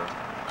cop up there.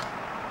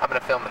 I'm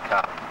going to film the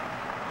cop.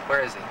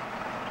 Where is he?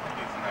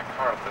 That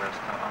car up there is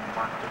kind of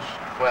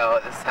unmarked-ish. Well,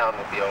 this town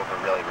will be over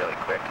really, really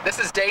quick.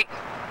 This is Dayton.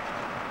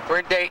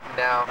 We're in Dayton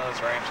now. No,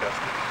 it's Ranchester.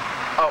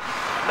 Oh,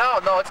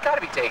 no, it's got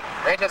to be Dayton.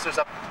 Ranchester's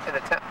up in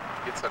the town.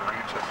 It said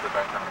Ranchester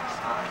back on the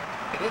sign.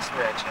 It is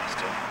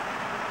Ranchester.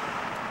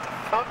 What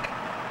the fuck?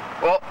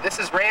 Well, this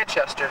is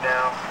Ranchester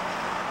now.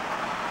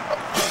 Oh,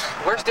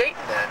 where's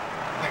Dayton then?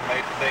 I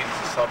think Dayton's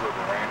a suburb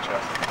of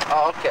Ranchester.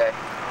 Oh, okay.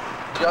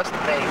 Just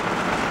Dayton.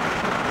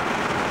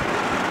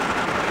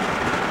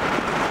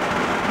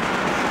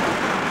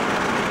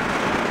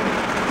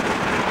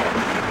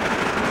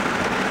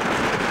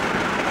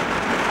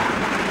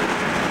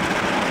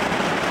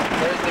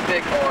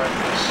 Bighorn,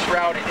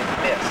 shrouded in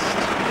mist.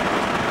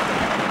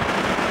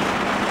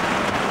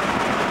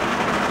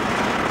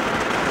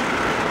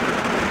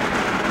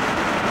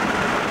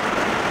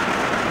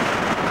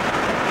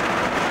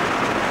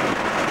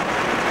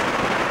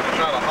 We're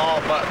trying to haul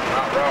butt,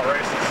 not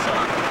outrace the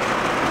sun.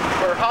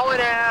 We're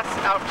hauling ass,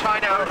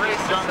 trying to outrace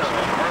the sun.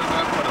 Where does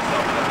that put us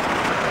up there?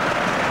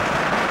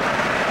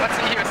 What's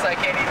the use? I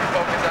can't even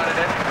focus on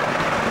it.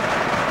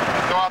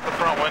 Go out the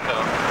front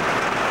window.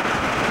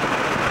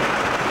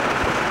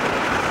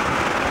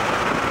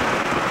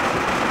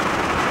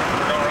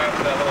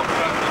 That little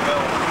cut in the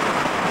middle.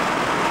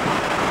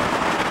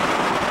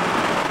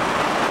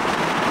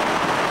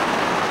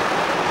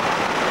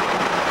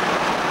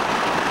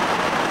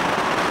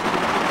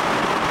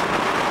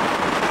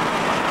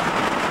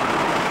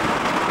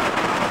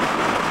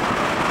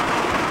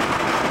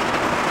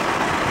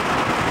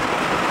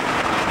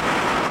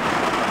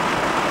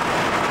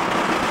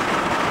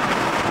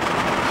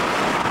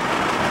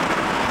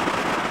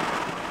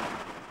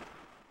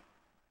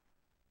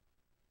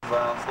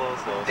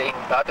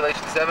 Dayton,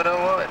 population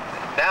 701.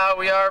 Now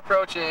we are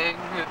approaching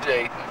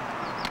Dayton.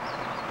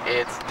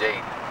 It's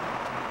Dayton.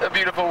 A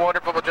beautiful,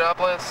 wonderful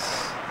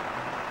metropolis.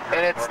 And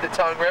it's the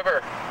Tongue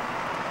River.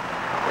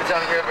 The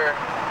Tongue River.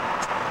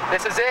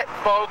 This is it,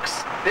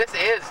 folks. This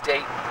is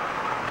Dayton.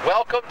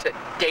 Welcome to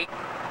Dayton.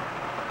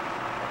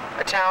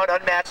 A town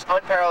unmatched,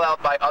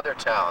 unparalleled by other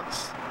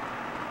towns.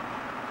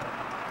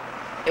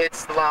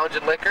 It's the Lounge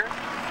and Liquor.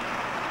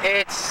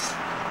 It's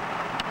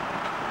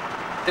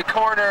the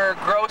corner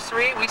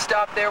grocery. We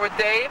stopped there with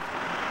Dave.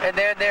 And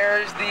then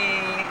there's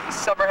the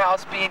Summer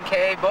House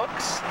B&K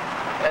Books.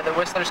 and the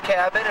Whistler's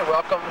Cabin, and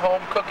welcome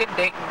home cooking,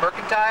 Dayton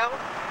Mercantile.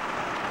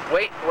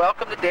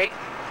 Welcome to Dayton,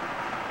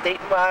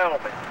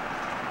 Wyoming.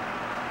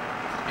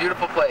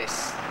 Beautiful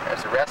place.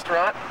 There's a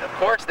restaurant, of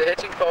course, the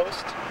hitching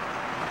post,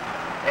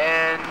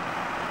 and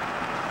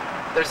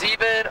there's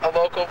even a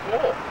local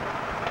pool.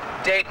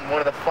 Dayton, one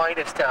of the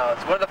finest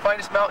towns, one of the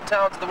finest mountain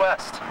towns of the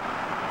West.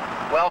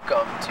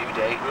 Welcome to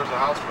Dayton. There's a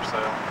house for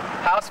sale.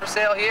 House for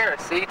sale here.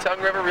 See,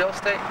 Tongue River Real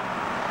Estate.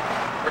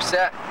 We're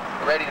set.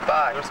 We're ready to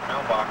buy. There's a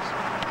mailbox.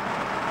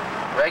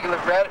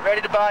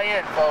 Ready to buy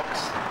in,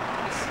 folks.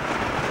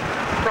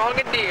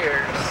 Pronging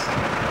deers.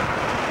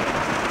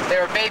 They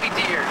are baby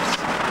deers.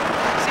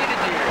 See the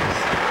deers.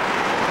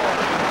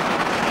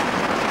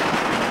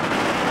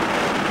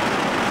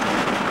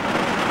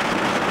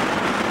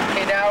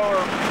 Okay, now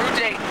we're through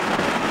Dayton,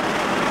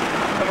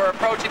 and we're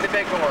approaching the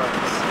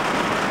Bighorns.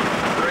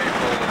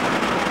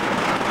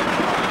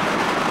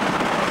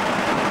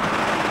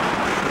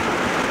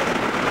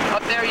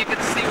 Up there you can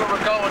see where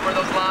we're going, where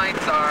those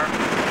lines are.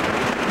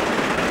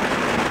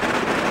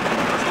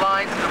 Those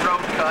lines in the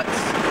road cuts.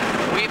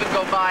 We even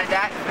go by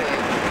that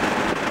thing.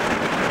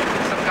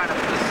 Some kind of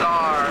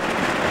bizarre.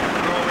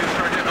 Well, we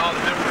start getting all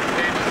the different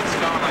pages of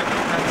stone, like the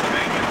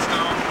Pennsylvania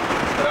stone,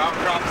 the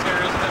outcrops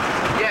there, isn't it?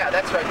 Yeah,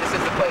 that's right. This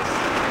is the place.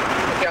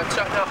 Okay, I'm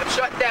shutting off. It's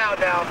shut down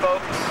now,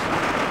 folks.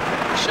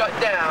 Shut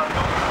down.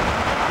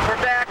 We're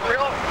back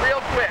real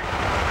quick.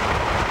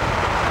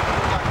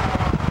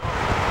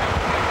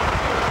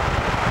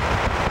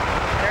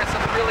 There's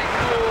some really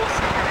cool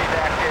scenery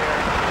back there.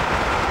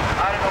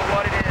 I don't know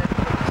what it is.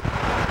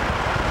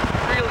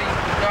 Really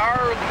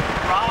gnarly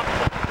rock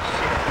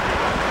shit.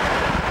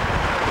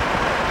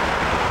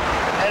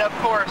 And of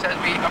course, as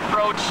we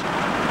approach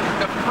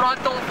the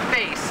frontal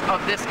face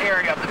of this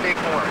area of the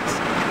Bighorns.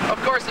 Of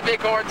course, the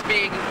Bighorns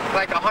being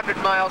like 100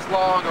 miles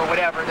long or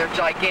whatever, they're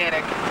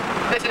gigantic.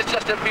 This is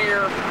just a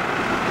mere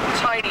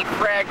tiny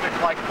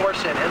fragment-like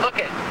portion. And look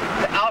at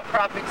the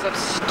outcroppings of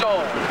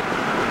stone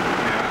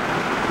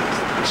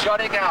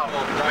jutting out.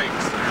 Little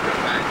dikes.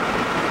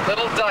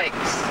 Little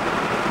dikes.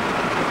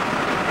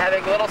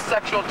 Having little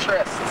sexual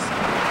trysts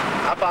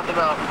up on the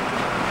mountain.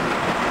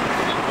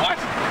 What?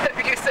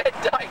 You said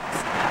dikes.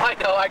 I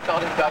know, I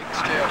called them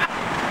dikes too.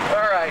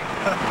 All right.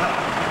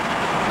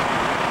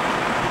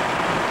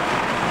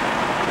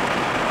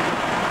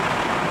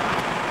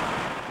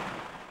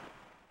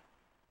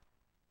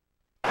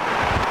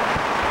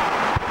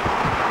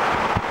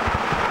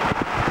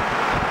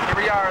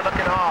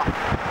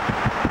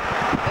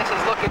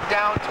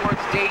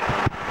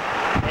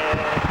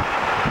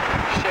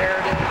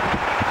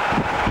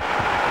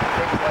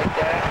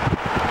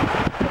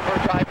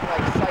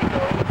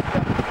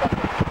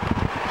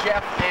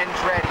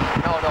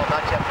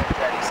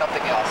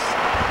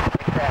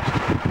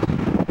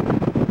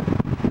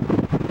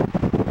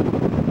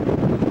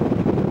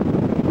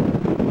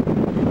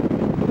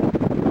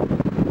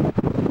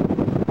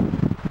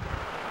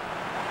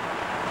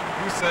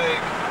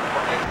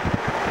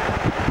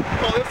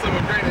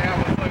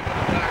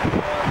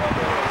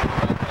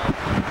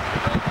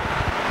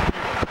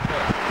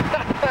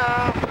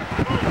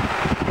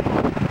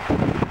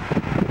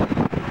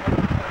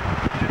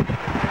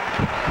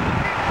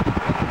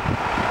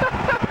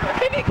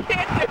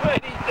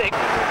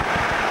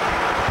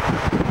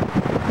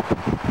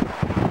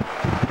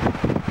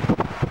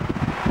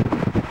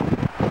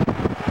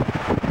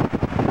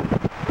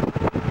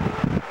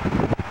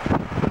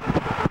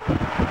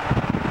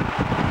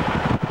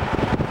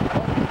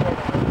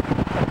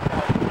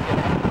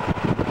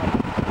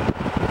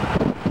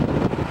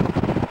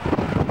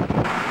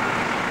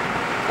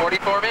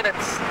 44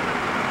 minutes.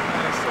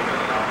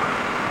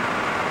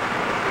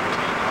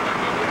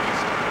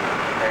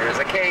 There's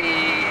a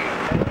cave.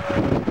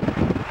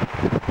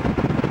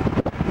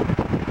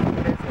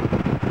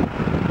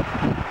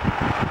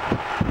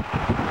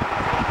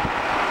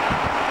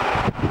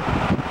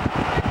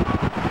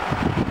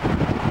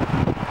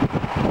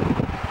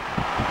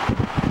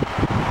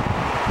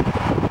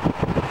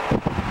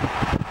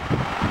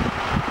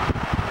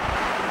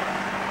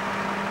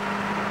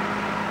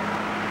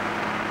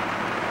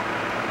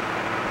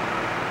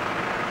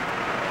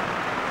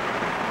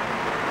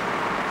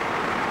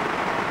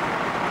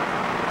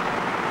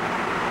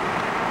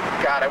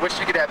 God, I wish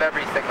you could have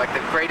everything, like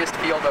the greatest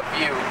field of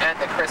view and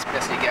the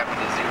crispness you get when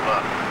you zoom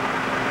up.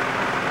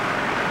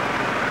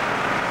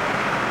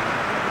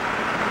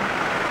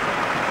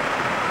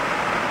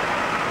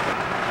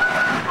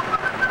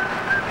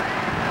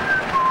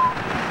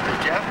 There's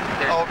Jeff?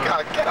 Oh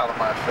God, get out of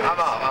my face. I'm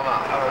out.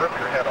 I'll rip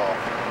your head off.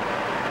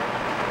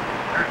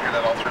 You're gonna hear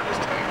that all through this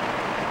tape.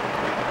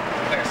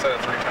 I think I said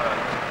it 3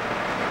 times.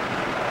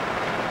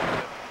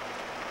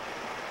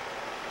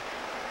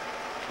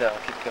 No,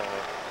 keep going.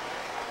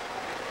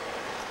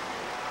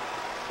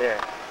 There.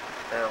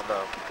 I don't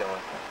know. Keep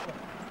going.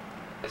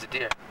 There's a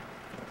deer.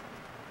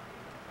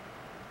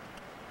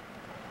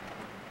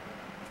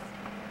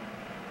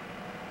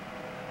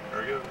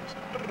 There he goes.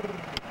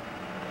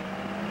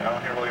 I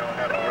don't really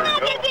have nowhere to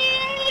go.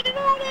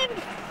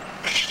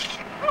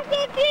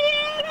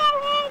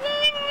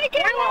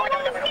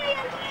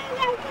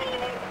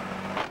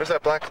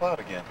 that black cloud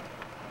again?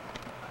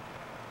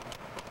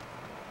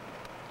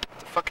 What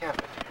the fuck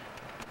happened?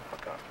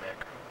 Fuck off,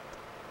 macro.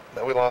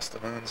 That we lost the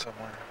moon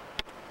somewhere.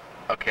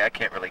 Okay, I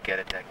can't really get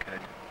it that good.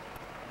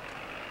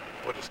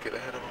 We'll just get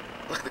ahead of them.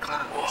 Look at the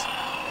clouds.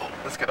 Whoa.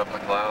 Let's get up in the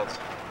clouds.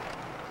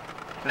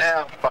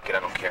 Now, fuck it, I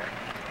don't care.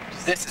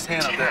 This is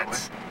Hand up that way.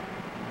 intense.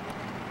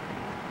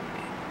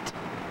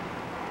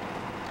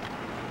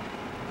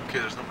 Okay,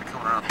 there's nobody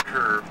coming around the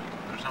curve.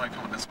 There's nobody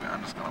coming this way.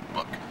 I'm just gonna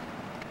book.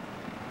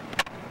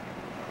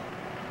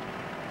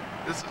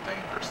 This is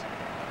dangerous.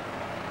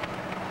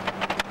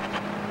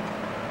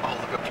 Oh,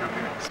 look up through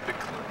here. This big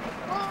cliff.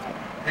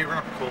 Hey, we're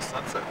gonna have a cool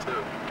sunset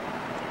too.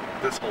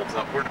 This holds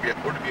up. We're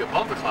gonna be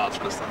above the clouds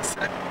for the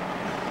sunset.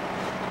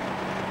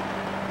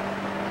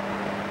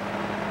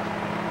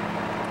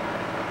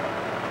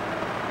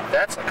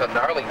 That's like a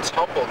gnarly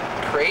tumble,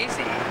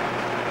 crazy.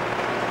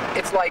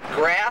 It's like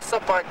grass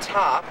up on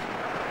top,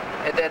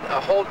 and then a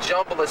whole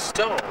jumble of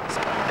stones.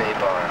 Bay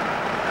Bar.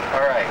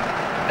 All right,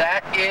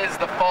 that is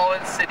the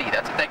Fallen City.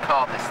 That's what they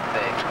call this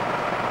thing.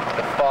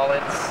 The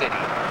Fallen City.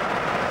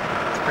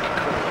 It's pretty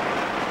cool.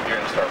 You're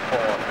gonna start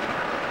pulling.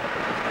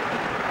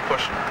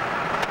 Pushing.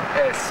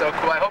 It's so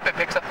cool. I hope it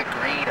picks up the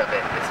green of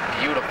it. It's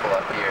beautiful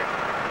up here.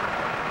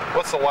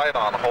 What's the light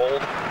on?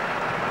 Hold?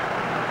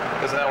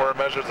 Isn't that where it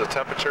measures the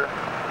temperature?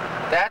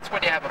 That's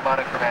when you have a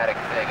monochromatic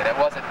thing, and it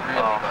wasn't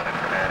really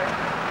monochromatic.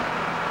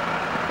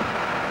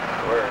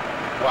 Word.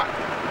 What?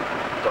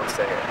 Don't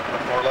say it. A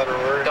four-letter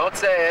word? Don't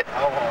say it.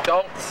 I won't.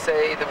 Don't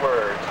say the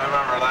word. I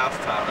remember last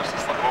time, it's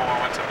just like, oh, I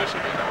went to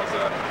Michigan, that was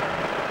that.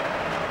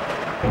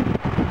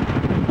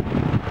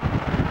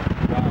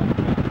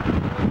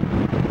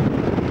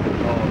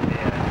 Oh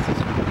man, this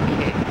is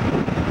king.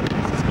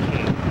 This is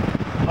king.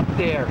 Up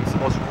there is the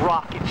most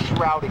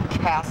rocket-shrouded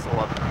castle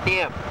of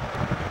him.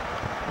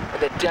 And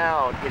then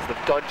down is the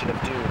Dungeon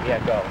of Doom. Yeah,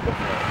 go for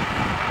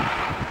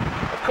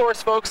it. Of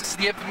course, folks, this is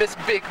the infamous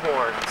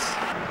Bighorns.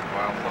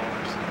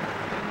 Wildflowers.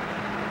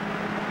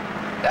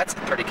 That's a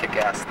pretty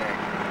kick-ass thing.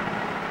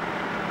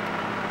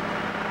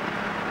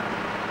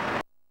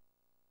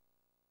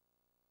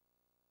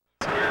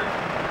 It's weird.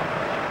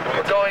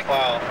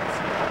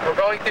 We're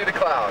going through the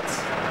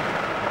clouds.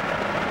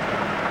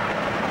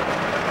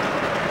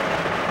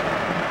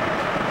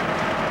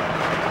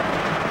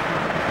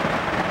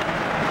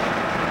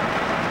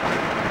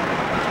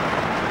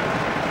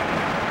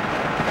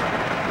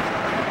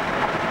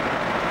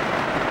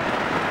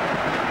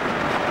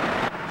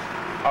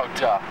 Oh,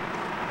 duh.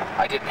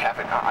 I didn't have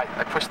it.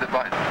 I pushed the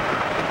button.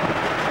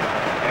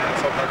 And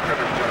so my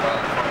critter jumped out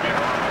in front of me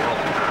around the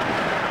world.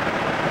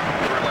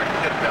 We were like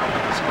head down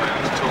this way, and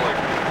it's still like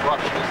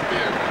rushed this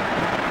vehicle.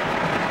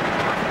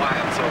 We're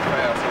flying so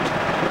fast, it was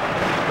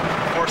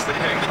forced to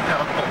hang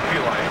down, it'll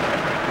be like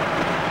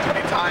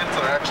 20 times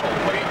our actual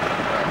weight.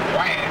 Like,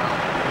 wham!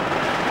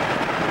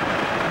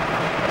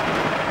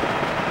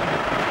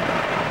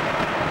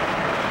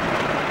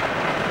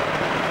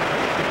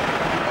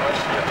 Oh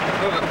shit,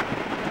 move it.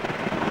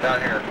 Down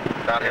here,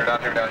 down here,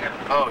 down here, down here.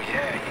 Oh,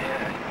 yeah,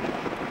 yeah.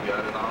 You got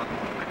it on?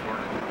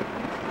 Recording.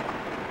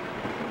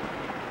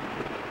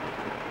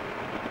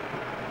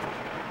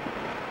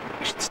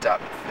 We should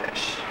stop and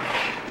fish.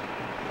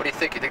 What do you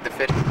think? You think the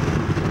fish...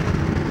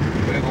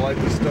 We had to light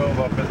the stove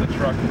up in the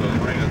truck because it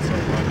was raining so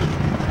much.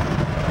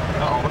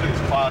 Oh, look at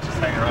these clouds just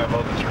hanging right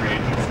above the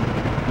trees.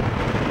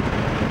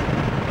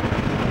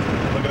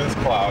 Look at this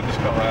cloud just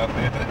coming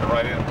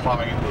right in and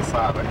plowing into the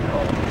side of the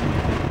hill.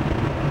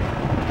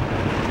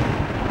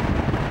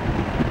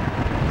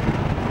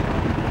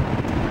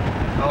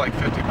 I like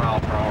 50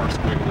 mile/hour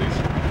squigglies.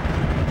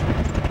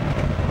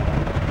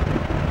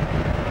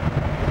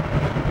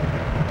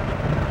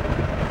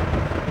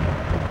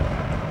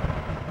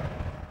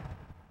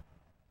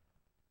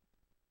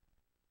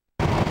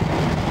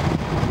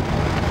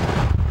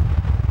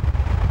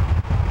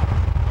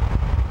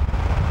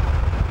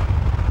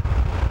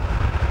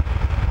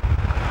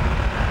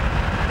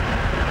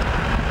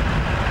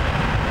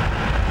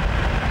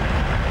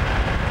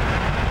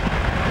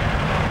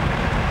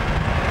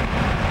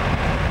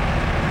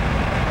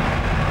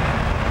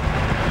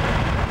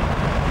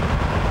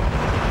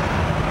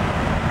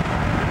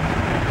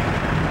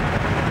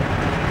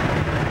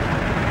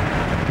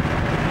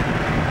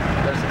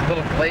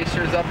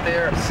 Glaciers up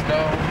there of snow.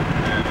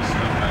 Yeah, just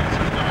snowbanks.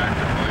 There's no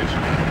active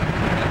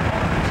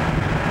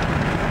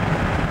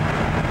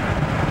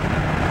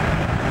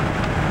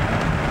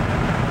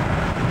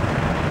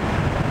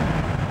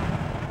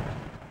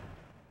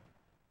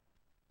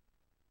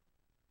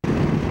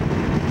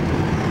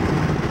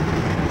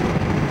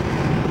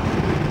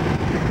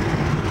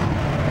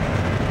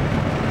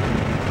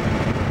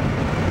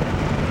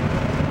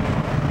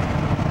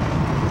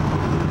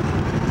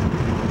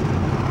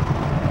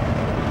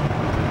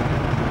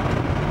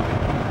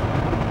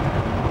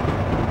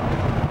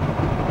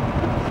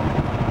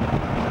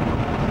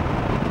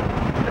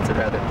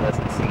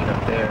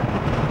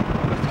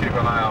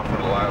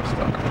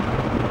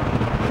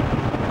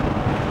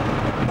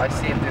I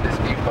see him through this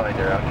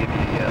viewfinder, I'll give you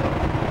a yell.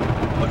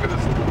 Look at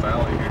this little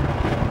valley here.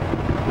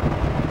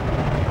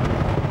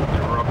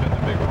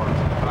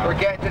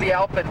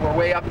 Alp, and we're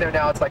way up there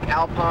now. It's like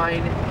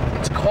alpine.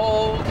 It's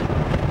cold,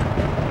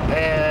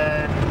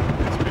 and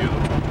It's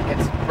beautiful.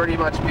 it's pretty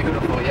much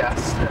beautiful. Yes,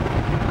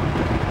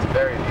 it's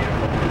very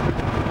beautiful.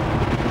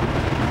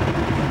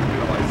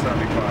 Doing like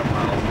 75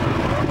 miles an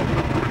hour. I hope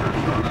no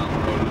critters run out the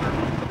road there.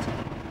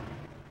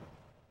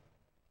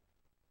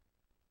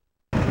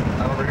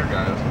 Out over here,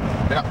 guys.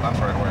 Yeah, that's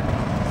right away.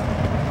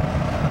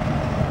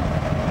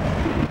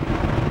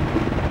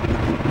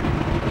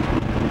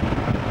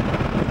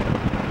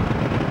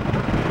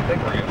 I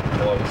think we're getting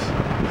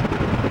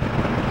close.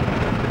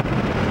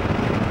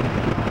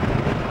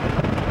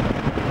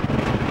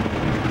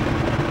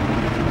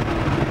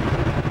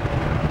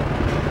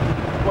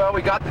 Well,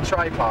 we got the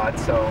tripod,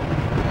 so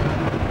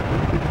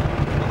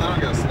Well, now I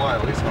gotta slide.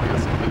 At least I want to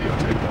get some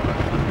videotape on it.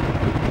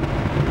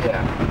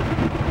 yeah.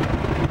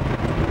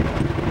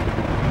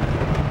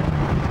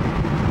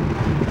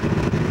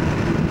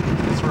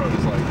 This road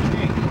is like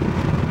king.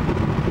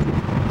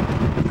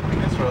 I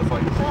mean, this road's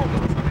like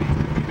fabulous. I mean,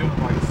 you'd be doing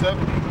like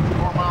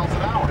 74 miles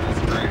an hour.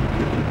 That's great.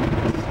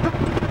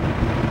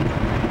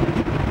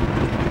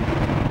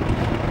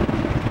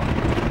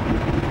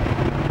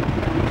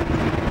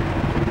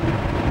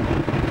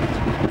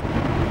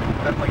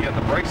 Definitely getting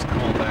the brakes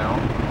cooled down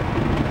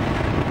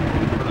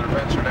for their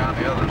venture down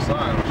the other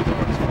side, which is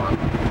always fun.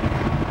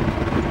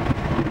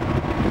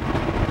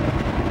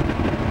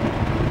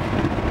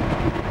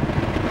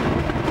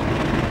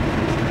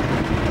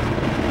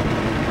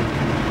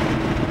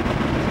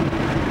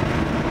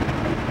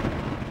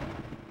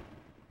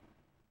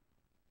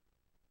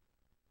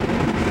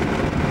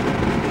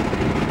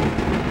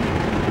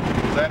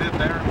 Is that it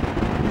there?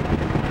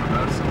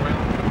 Medicine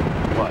wheel?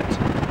 What?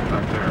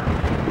 Back there.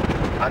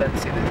 I didn't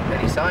see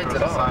any signs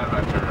There's at a all. sign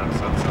back there that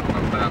said something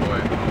up that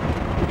way.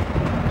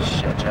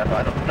 Shit, Jeff,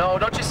 I don't know.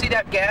 Don't you see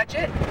that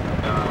gadget? No,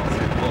 I don't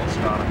see the little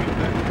astronomy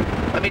thing.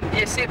 I mean,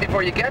 you see it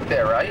before you get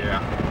there, right?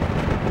 Yeah.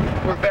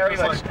 We're very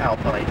It's much like-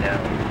 alpine now.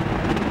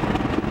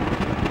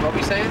 What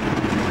we saying?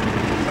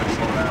 It's like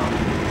slow down.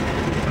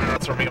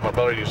 That's where me and my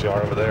buddy usually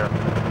are over there.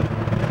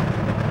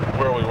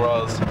 Where we were.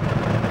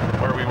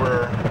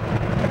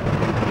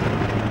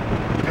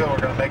 Good, we're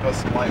gonna make us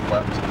some light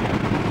left.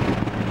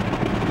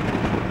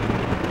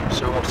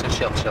 So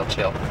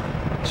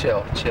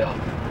chill. Chill.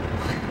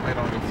 I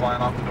don't go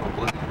flying off into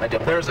oblivion. I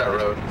don't. There's that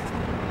road.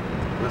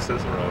 This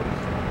is the road.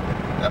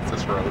 That's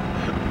this road.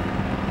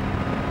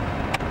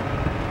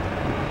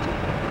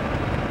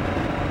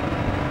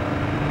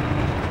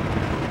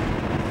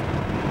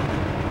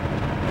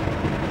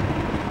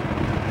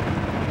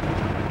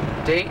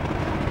 Date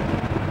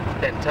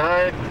and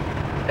time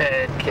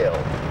and kill.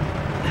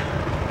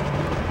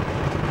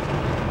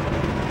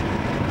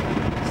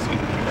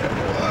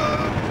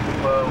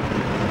 Whoa.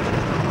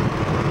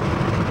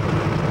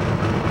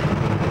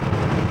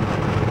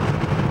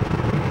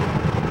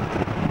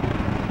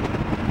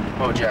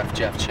 Oh, Jeff,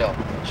 chill.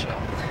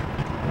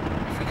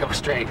 If we go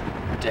straight,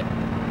 we're dead.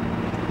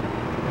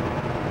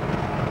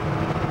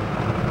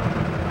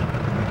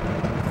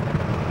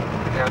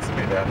 It has to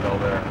be that hill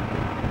there.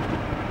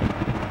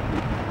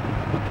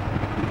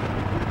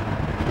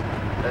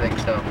 I think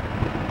so.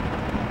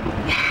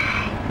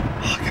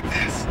 Look at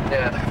this.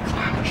 Yeah. Look at the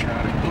cloud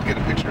shrouding. We'll get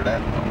a picture of that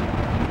though.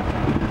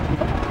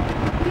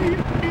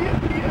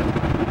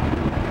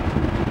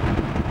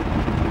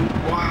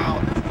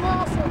 Wow, this is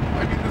awesome.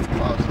 I mean, this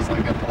cloud's just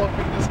like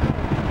enveloping this hill.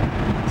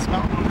 This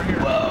mountain over here.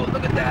 Whoa,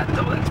 look at that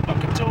though. That's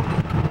fucking totally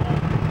cool.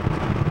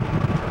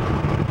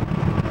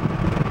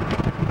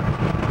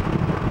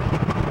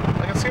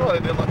 I can see why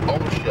they did like,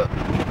 oh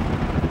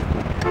shit.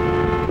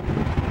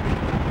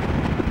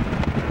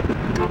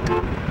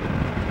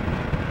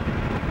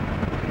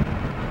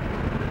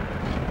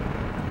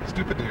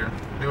 Stupid deer.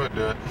 Do it.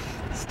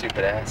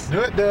 Stupid ass. Do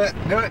it.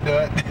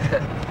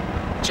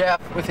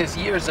 Jeff, with his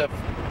years of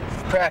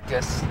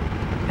practice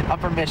in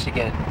Upper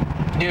Michigan,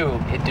 knew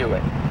he'd do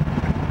it.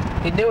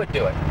 He knew he'd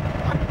do it.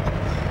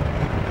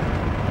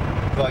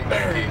 Like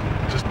Nike,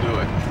 just do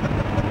it.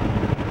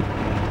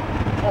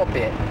 Pump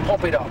it.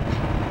 Pump it up.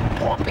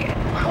 Pump it.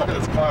 Wow, look at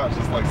this cloud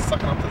just like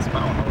sucking up this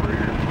mountain over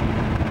here.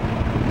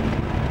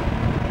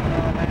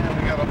 Oh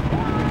man, we gotta.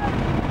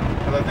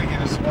 Because I think you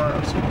just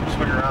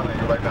swing around and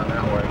you go back down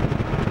that way.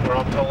 Where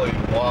I'm totally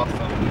lost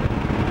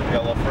and we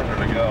got a little further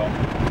to go.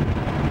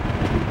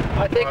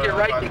 I think you're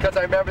right because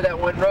I remember that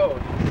one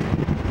road.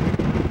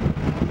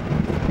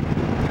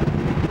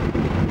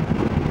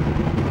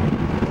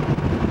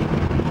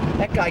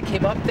 That guy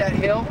came up that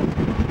hill.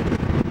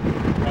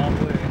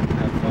 Probably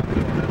have fun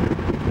doing it.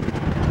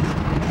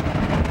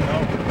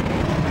 Nope.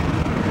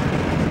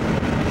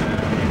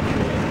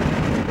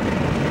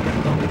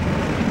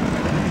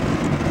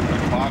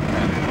 Like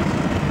Bobcat is.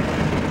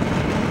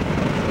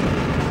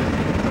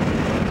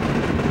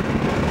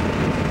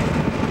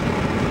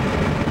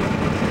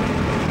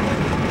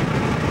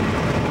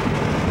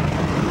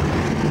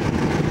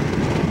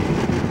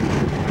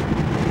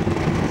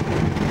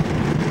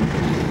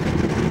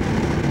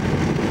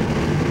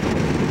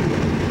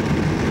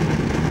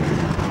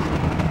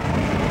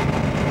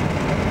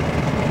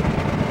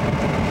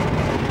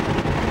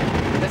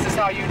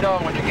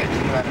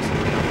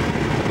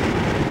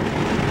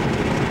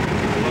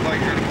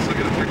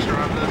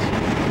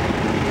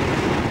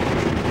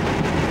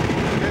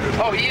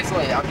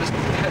 I'm just,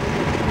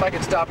 if I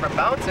can stop from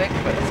bouncing.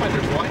 But it's like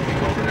there's lightning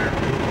over there.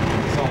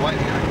 It's all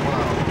lightning in a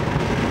cloud.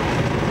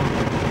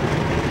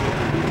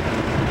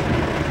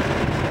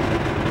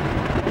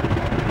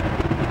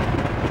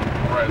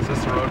 Alright, is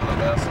this the road to the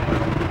Madison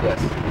Wheel?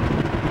 Yes.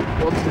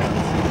 Both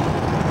sides.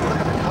 Look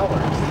at the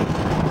colors.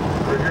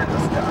 We're here in the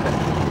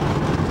sky.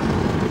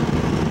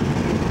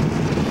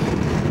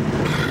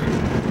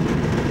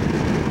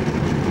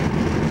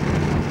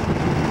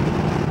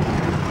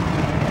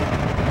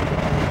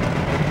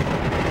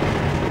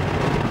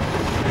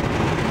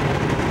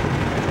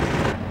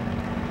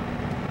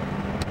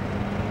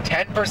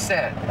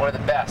 10%, one of the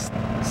best,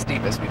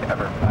 steepest I've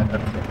ever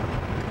seen.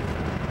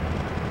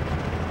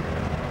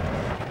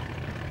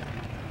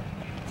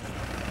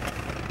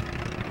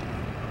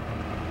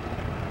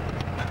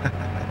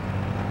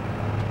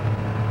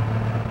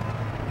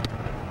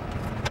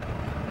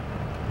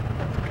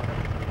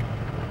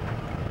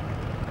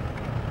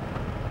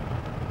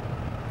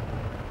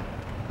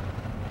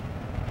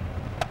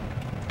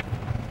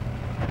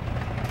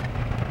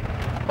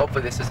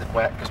 Hopefully this isn't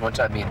wet, because one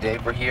time me and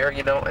Dave were here,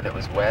 you know, and it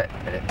was wet,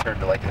 and it turned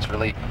to like this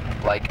really,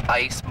 like,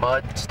 ice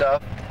mud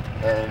stuff,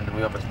 and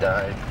we almost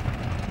died.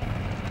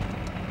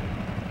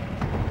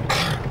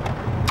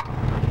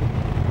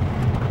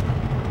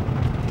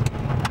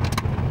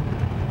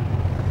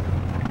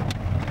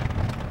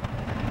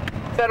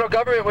 Federal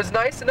government was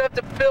nice enough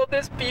to build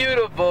this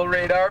beautiful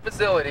radar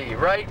facility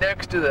right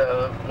next to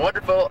the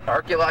wonderful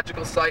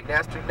archaeological site,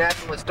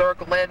 National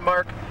Historical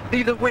Landmark.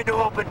 Leave the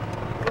window open.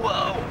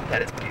 Whoa,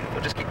 that is beautiful.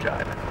 Just keep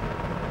driving.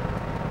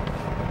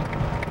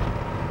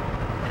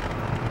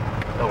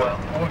 Oh well.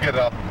 We'll get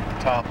up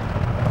top.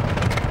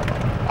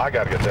 I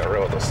gotta get that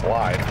road to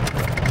slide.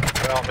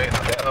 Well, maybe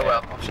not that. Oh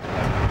well.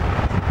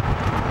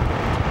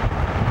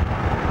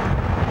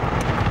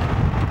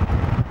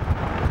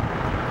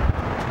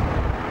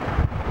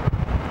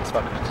 It's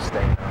fucking just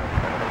staying on.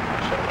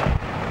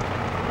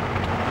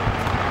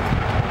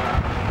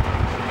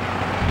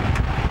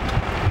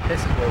 This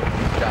is where we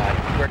almost died,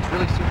 where it's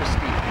really super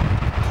steep.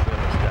 We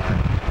almost died.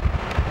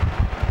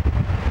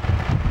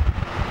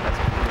 That's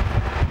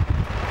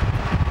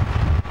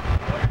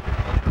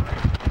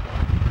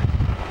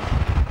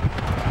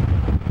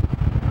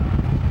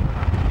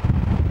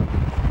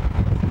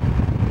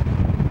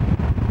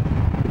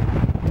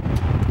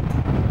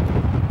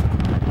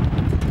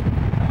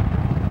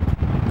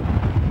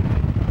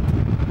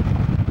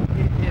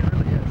it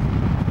really is.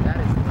 That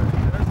is the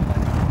first.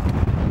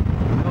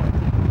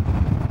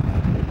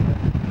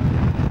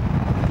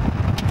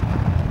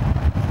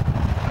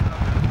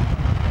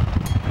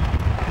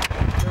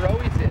 There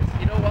always is.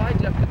 You know why,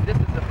 Jeff? Because this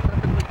is a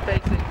perfectly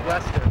facing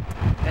western,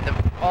 and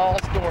all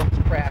storms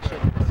crash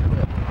into this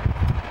lip.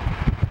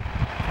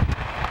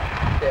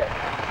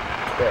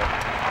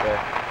 There.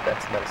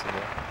 That's Medicine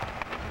Wheel.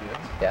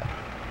 Yeah,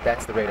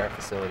 that's the radar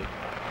facility.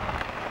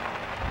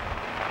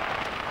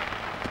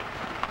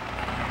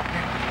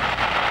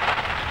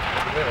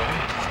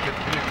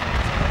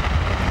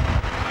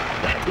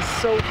 That is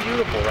so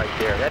beautiful right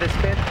there. That is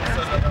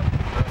fantastic.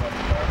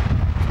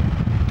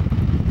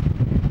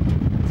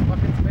 It's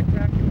fucking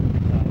spectacular.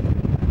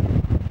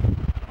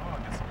 Oh,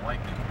 get some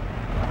lightning.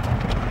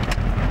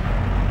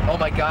 Oh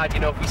my God, you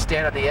know, if we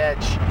stand on the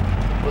edge,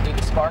 we'll do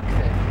the spark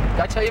thing. Did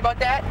I tell you about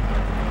that?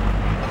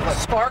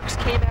 Sparks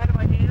came out of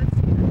my hands.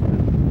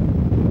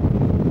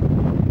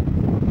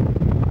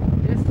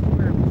 This is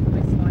where it was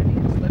really slimy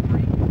and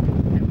slippery, and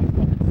we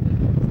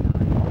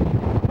fucking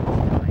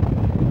slipped.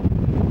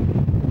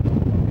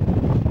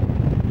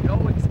 No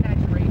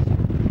exaggeration.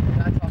 I'm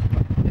not talking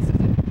about this. Is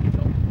it.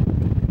 So,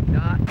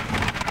 not.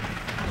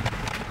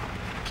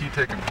 Keep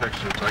taking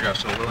pictures. I gotta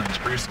show Williams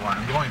Priest why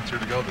I'm going through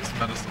to go this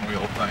Medicine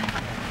Wheel thing.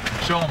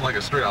 Show him like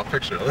a straight out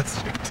picture.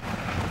 Let's shoot.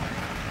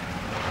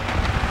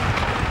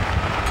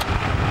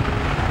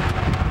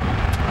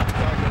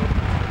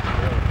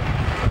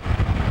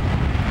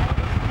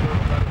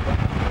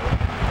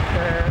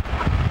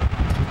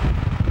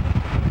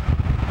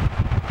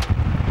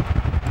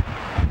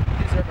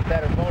 Deserve a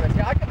better bonus.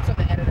 Yeah, I got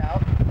something to edit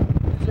out.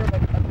 Deserve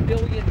like $1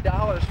 billion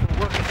for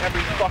working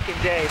every fucking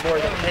day more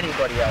than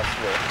anybody else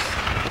works.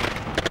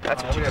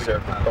 That's what you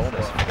deserve the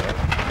bonus for.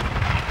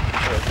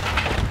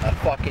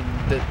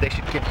 They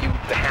should give you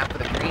the half of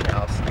the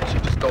greenhouse. They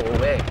should just go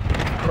away,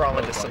 crawl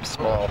into some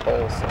small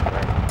hole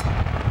somewhere.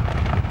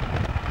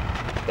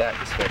 That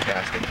is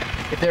fantastic.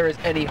 If there is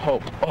any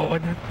hope, oh,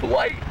 and the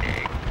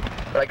lightning!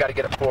 But I got to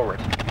get it forward.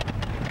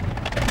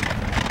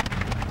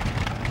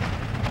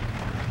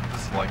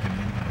 This is like an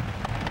Indian.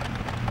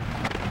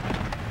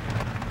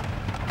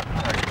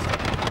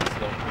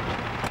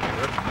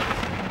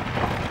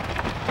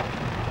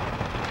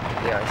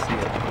 Yeah, I see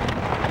it.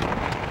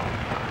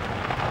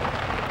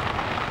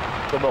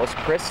 The most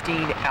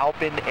pristine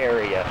alpine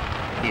area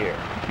here.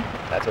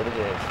 That's what it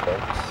is,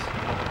 folks.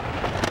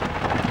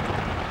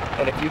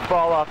 And if you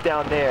fall off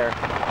down there,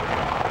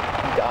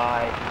 you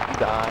die, you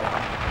die.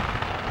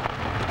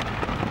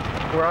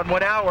 We're on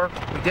 1 hour.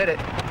 We did it.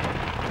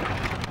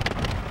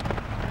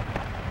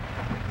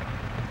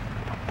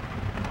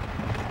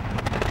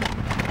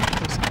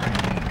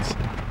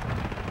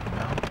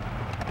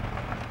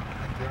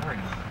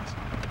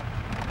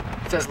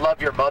 says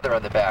 "Love Your Mother"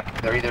 on the back.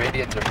 They're either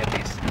Indians or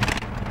hippies.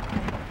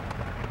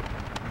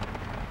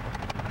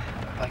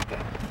 I like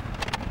that.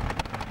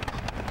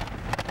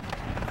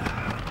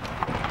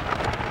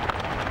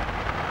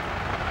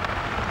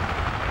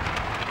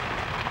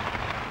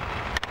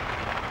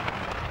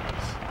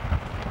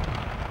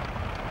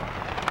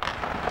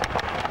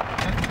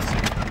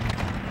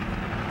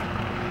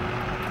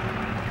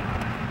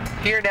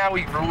 Here now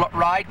we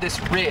ride this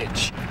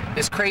ridge,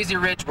 this crazy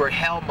ridge where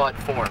Helmut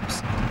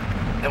forms,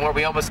 and where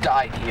we almost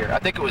died here. I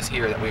think it was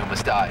here that we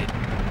almost died.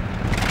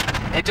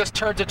 It just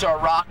turns into a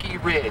rocky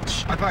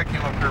ridge. I thought I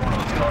came up here when it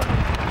was dark.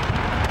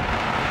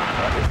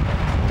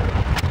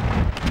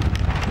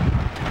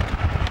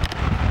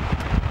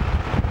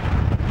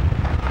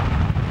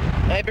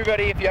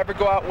 Everybody, if you ever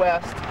go out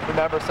west,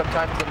 remember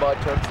sometimes the mud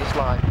turns this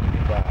line and you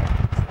can die.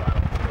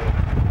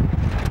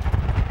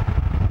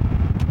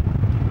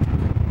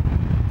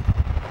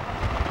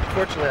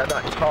 Fortunately, I'm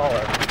not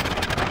taller.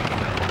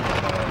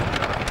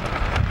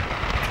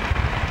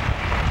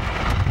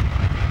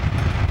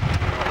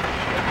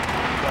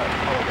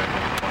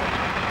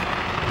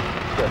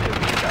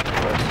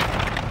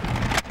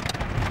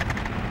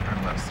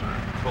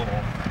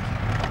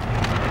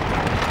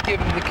 Give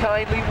him the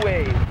kindly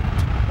wave.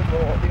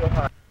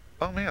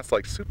 Oh man, it's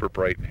like super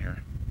bright in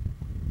here.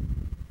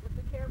 With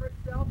the camera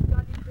itself, got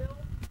any film?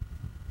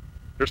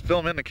 There's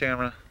film in the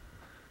camera.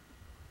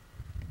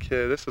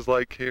 Okay, this is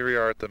like, here we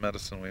are at the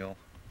medicine wheel.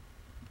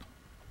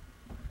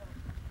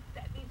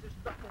 That means there's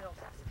nothing else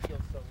that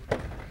feels so good.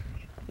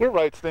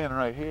 We're standing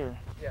right here.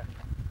 Yeah.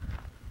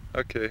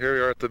 Okay, here we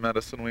are at the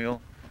medicine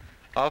wheel.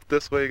 Off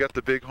this way, you got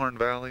the Bighorn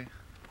Valley.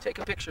 Take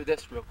a picture of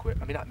this real quick.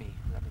 I mean, not me.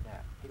 I mean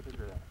that. Take a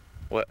picture of that.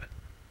 What?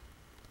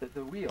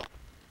 The wheel.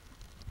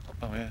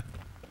 Oh yeah.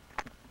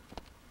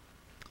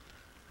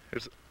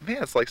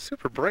 Man, it's like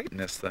super bright in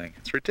this thing.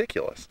 It's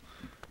ridiculous.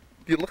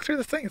 You look through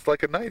this thing, it's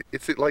like a night.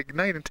 It's like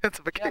night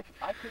intensification.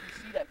 Yeah, I couldn't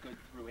see that good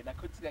through it. I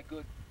couldn't see that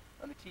good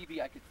on the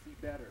TV. I could see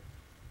better.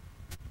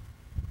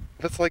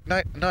 It's like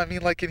night. No, I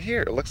mean like in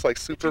here. It looks like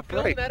super Did you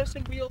film bright. the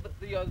medicine wheel,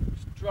 the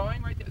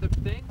drawing right there, the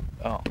thing?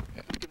 Oh.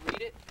 Yeah. You can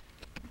read it.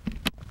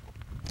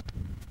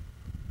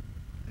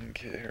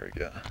 Okay, here we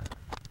go.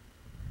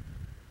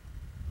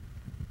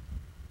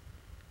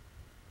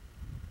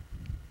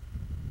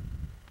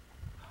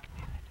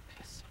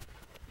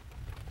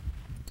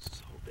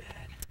 So bad.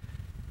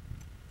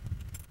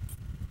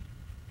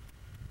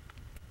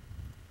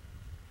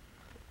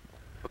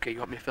 Okay, you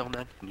want me to film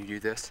then? Can you do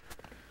this?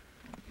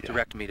 Yeah.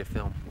 Direct me to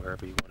film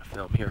wherever you want to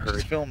film. Here, hurry.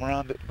 Just film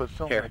around it, but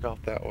film Here. like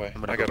out that way.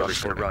 I'm gonna I go gotta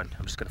run. record it.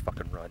 I'm just gonna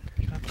fucking run.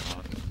 Come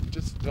on.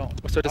 Just don't.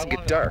 So it doesn't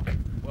get dark.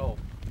 Well,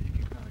 you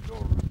can kind of go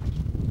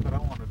around, but I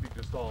want it to be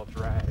just all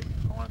drag.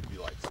 I want it to be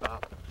like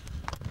stop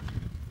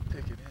and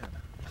take it in.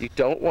 You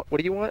don't want? What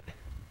do you want?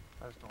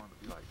 I just don't want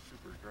it to be like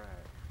super drag.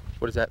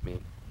 What does that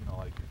mean? You know,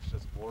 like it's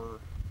just blur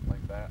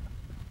like that.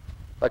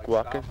 Like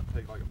walking? Stop and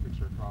take like a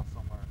picture across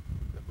somewhere,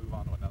 then move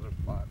on to another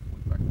spot and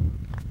look back.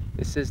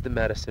 This is the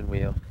medicine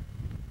wheel.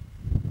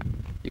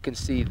 You can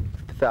see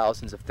the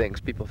thousands of things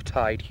people have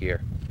tied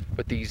here,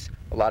 but these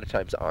a lot of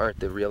times aren't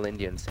the real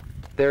Indians.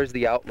 There's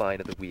the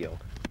outline of the wheel.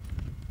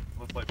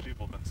 Looks like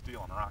people have been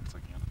stealing rocks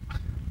again.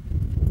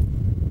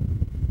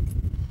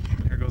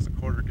 Here goes a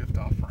quarter gift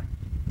offering.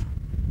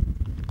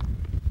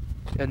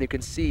 And you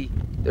can see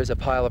there's a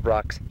pile of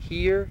rocks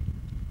here,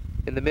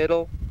 in the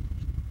middle,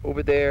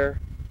 over there,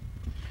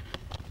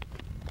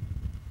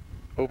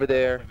 over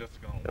there, I'm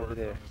just gonna over work.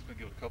 there. I'm just gonna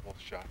give it a couple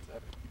of shots at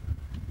it.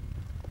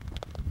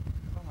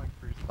 I'm like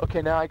freezing.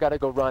 Okay, now I gotta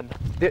go run.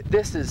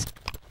 This is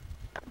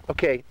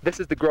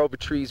the grove of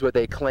trees where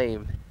they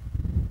claim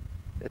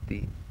that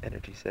the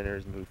energy center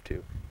is moved to.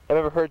 Have you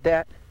ever heard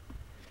that?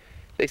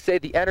 They say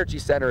the energy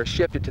center is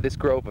shifted to this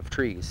grove of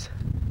trees.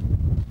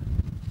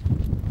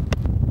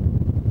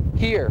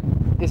 Here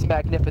is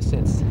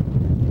magnificence.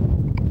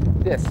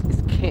 This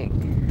is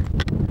king.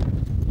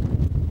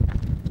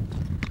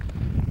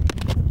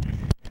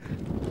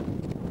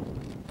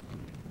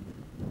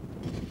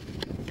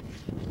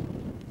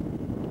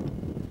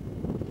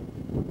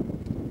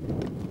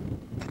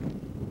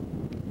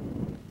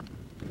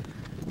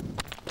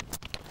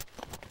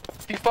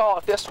 If you fall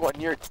off this one,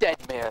 you're a dead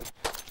man.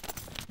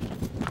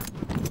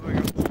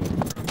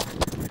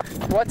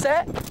 What's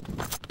that?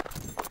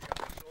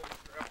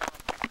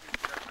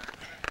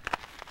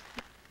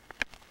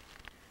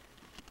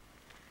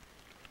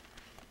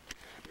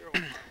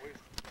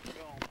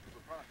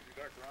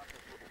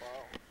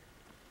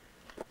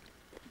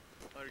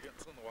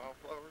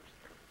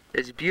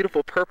 There's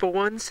beautiful purple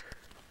ones.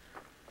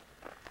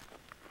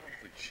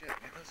 Holy shit, man,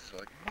 this is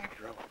like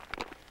micro.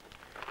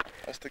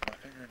 I'll stick my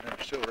finger in there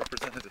and show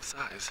representative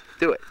size.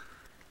 Do it.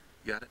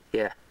 You got it?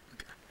 Yeah.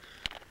 Okay.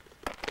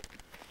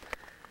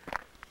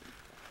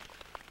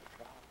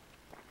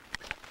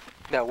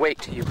 Now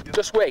wait,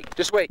 just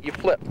wait, you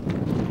flip.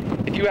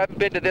 If you haven't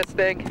been to this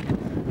thing,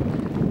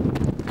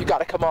 you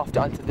gotta come off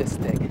onto this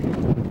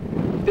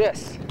thing.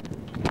 This.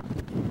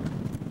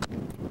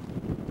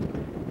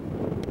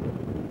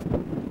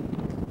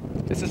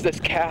 This is this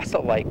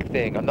castle-like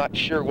thing. I'm not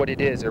sure what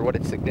it is or what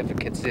its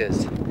significance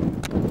is,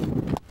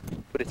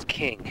 but it's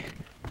king.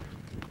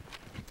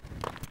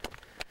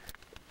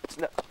 It's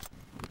not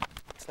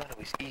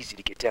always easy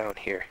to get down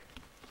here.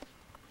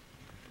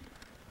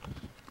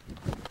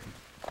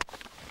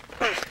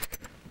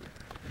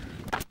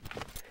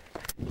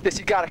 This,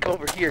 you gotta come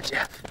over here,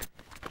 Jeff.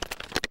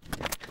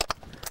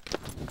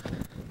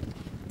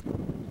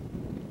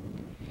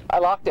 I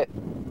locked it.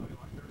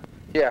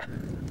 Yeah.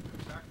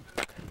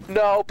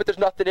 No, but there's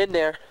nothing in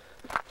there.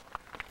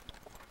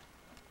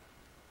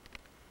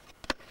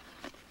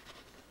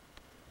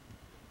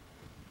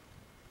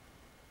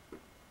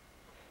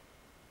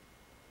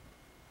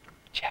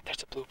 Jeff,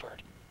 there's a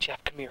bluebird.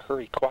 Jeff, come here,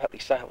 hurry, quietly,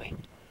 silently.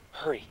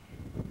 Hurry.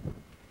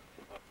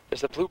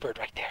 There's a bluebird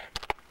right there.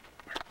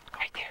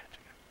 Right there.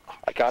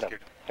 I got him.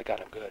 I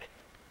got him good.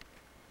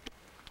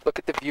 Look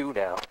at the view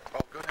now. Oh,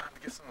 go down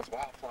and get some of those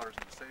wildflowers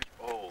in the sage.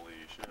 Holy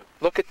shit.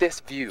 Look at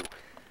this view.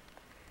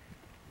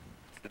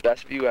 It's the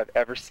best view I've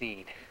ever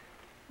seen.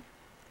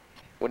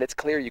 When it's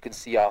clear, you can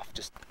see off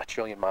just a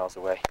trillion miles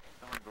away.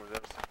 I'm gonna go to the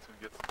other side to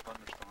get some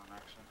thunderstorm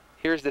action.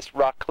 Here's this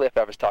rock cliff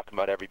I was talking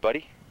about,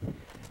 everybody.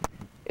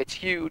 It's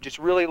huge, it's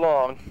really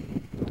long.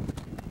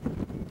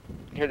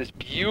 Here's this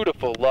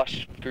beautiful,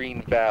 lush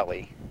green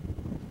valley.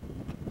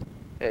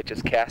 And it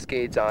just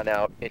cascades on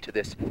out into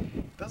this.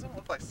 It doesn't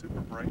look like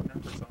super bright in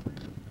there for some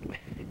reason.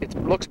 It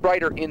looks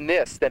brighter in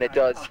this than it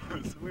does.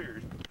 It's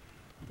weird.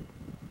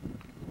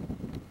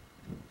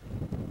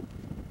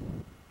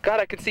 God,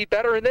 I can see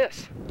better in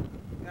this.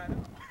 Yeah, I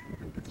know.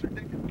 It's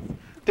ridiculous.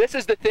 This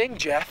is the thing,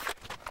 Jeff.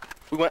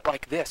 We went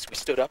like this. We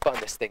stood up on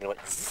this thing and went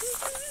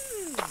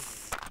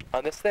zzzz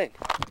on this thing.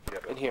 Yeah,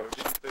 in here.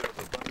 Did you say there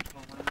was a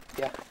thunderstorm line?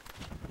 Yeah.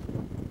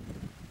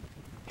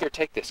 Here,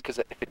 take this, because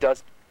if it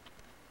does,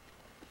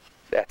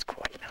 that's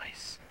quite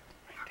nice.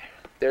 Right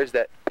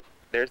there.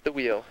 There's the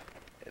wheel,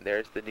 and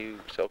there's the new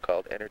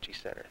so-called energy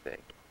center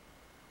thing.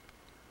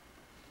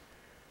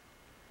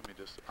 Let me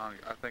just, I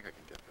think I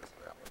can get this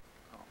that way.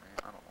 Oh man,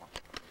 I don't want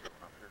to go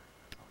up here.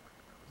 I don't like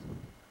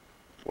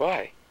this.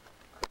 Why?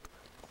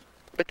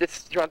 But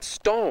this, you're on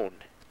stone.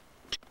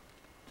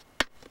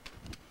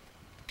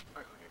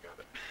 I think I got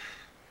it.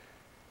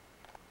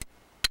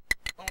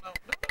 Oh no,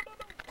 no.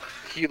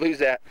 You lose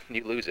that,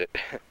 you lose it.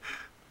 I'm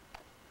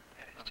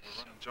gonna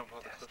run and jump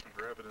off the cliff and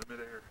grab it in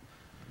midair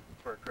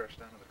before I crash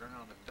down to the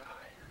ground and die.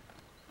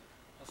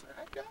 I was like,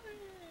 I got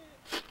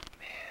it!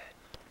 Man.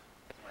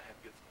 My head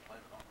gets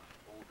planted on my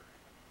shoulder.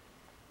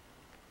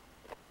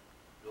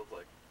 Feels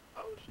like,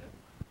 oh shit,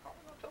 how am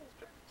I gonna tell his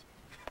parents?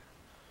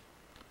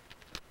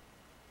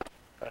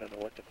 I don't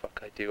know what the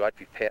fuck I'd do.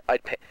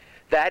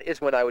 That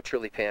is when I would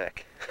truly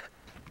panic.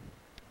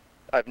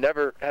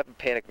 Haven't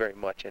panicked very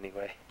much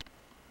anyway.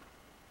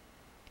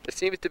 There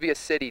seems to be a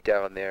city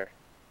down there.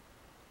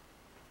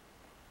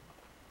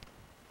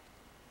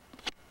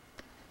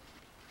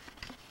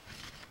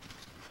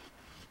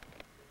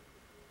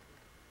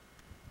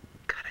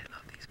 God, I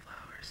love these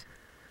flowers.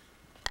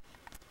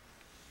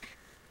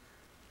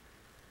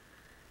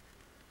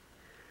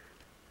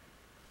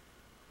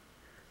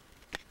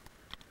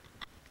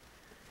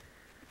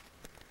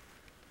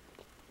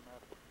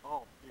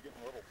 Oh, you're getting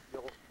a little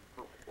yellow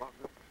purple flower.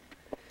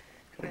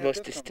 The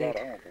most distinct.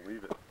 I won't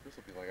believe it. This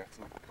will be like that's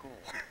something cool.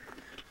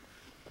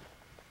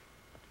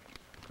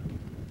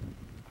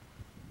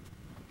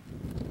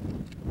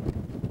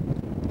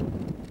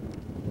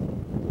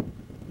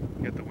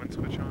 You got the wind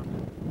switch on?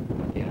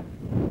 Yeah.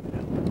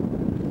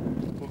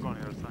 We'll go on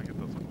the other side and get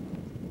those.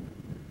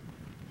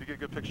 If you get a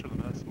good picture of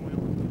the medicine wheel,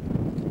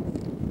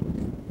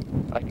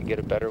 I could get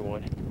a better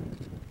one.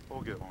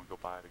 we'll get one and go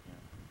buy it again.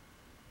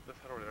 Let's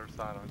head over to the other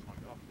side. I just want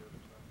to go off the other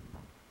side.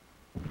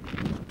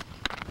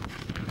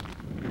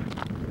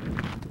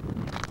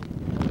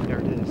 There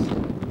it is.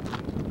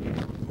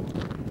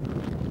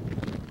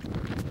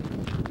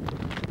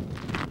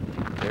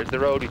 There's the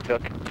road we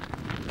took. Let's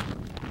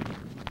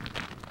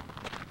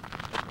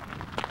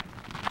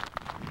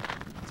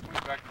go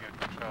back and get a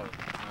picture of the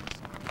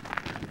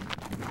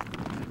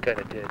medicine.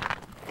 Kinda did.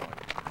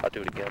 I'll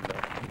do it again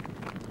though.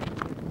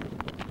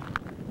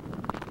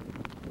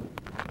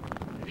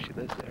 Maybe she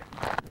lives there.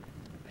 I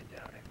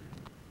doubt it.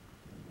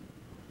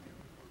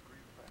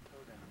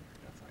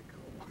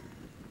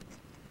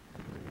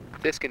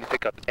 This can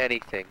pick up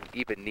anything,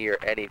 even near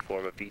any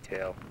form of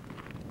detail.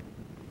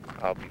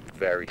 I'll be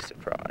very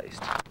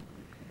surprised.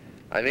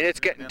 I mean, it's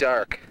getting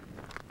dark.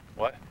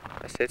 What?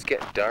 I said it's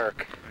getting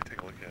dark. Let me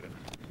take a look at it.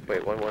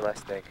 Wait, one more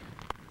last thing.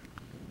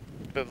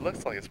 But it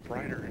looks like it's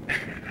brighter.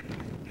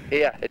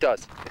 Yeah, it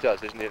does. It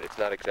does, isn't it? It's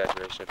not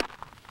exaggeration.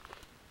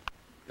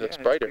 It looks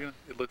brighter.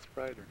 It looks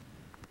brighter.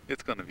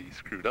 It's going to be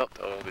screwed up,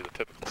 though. It'll be the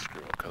typical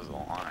screw up because of the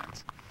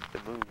lines. The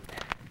moon.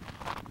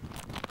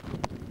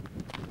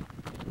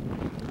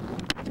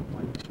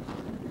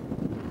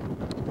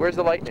 Where's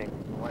the lightning?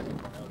 The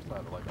lightning's on the other side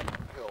of like a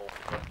hill.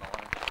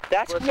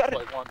 That's It's what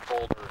like one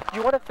boulder.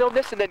 you want to film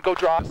this and then go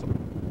draw.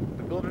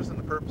 The builders and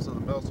the purpose of the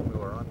medicine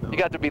wheel are unknown. You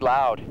got to be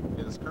loud.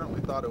 It is currently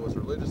thought it was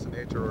religious in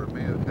nature or it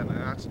may have had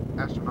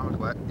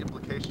astronomical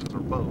implications or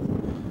both.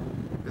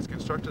 It's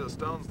constructed of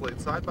stones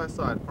laid side by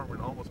side, forming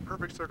an almost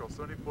perfect circle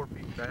 74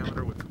 feet in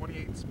diameter with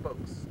 28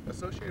 spokes.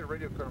 Associated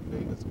radiocarbon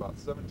date is about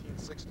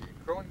 1760.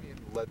 Crow Indian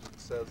legend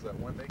says that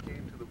when they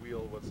came, the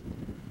wheel was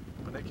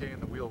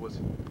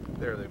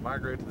there. They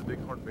migrated to the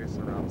Bighorn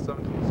Basin around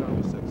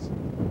 1776.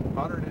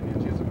 Modern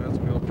Indians use a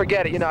medicine wheel.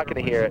 Forget it, you're not going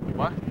to hear it.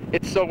 What?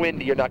 It's so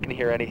windy, you're not going to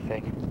hear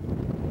anything.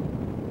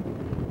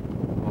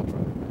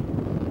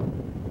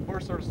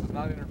 Forest Service does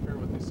not interfere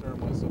with these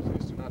ceremonies, so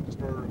please do not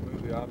destroy or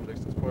remove the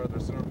objects as part of their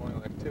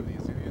ceremonial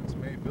activities. Indians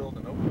may build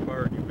an open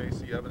fire, and you may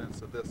see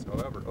evidence of this.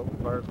 However, open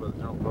fires by the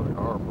general public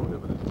are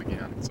prohibited.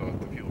 Again, so if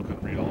the people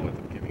couldn't read all of it at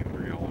the beginning and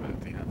read all of it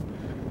at the end.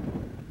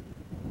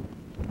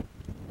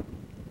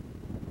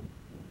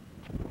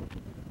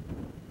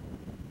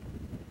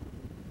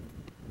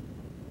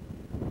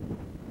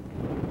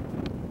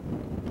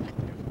 If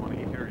you want to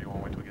eat here, you want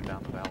to wait till we get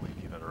down the valley and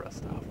eat at a rest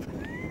stop.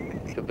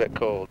 It's a bit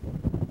cold.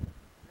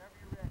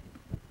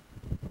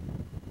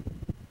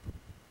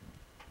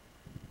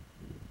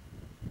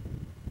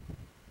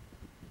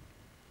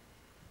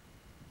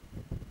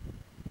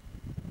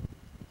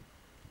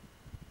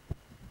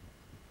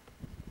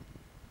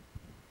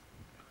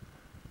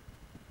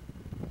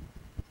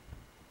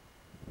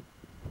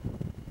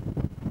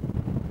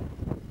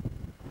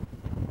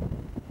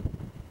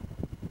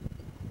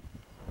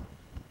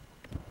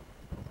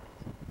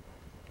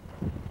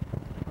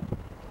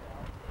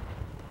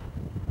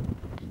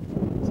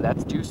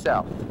 That's due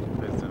south.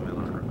 There's a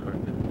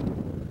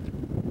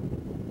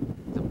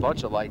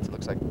bunch of lights. It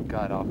looks like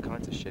got all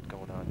kinds of shit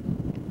going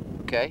on.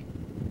 Okay?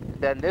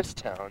 And then this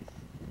town.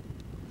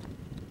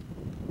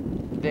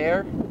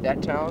 There,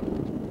 that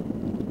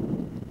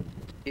town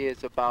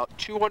is about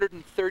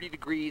 230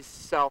 degrees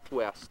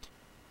southwest.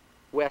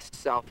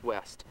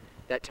 West-southwest.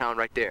 That town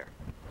right there.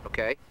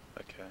 Okay?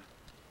 Okay.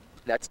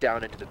 That's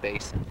down into the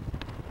basin.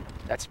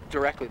 That's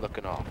directly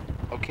looking off.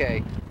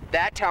 Okay.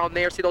 That town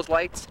there, see those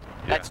lights? Yeah.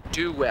 That's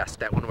due west,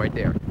 that one right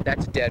there.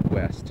 That's dead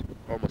west,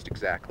 almost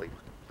exactly.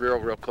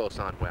 Real close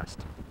on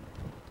west.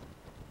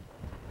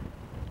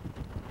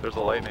 There's a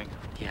lightning.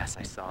 Yes,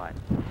 I saw it.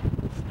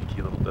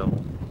 Sneaky little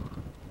devil.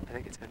 I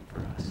think it's heading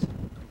for us.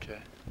 Okay.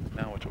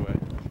 Now which way?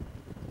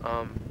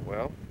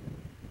 Well,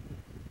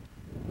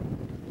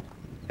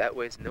 that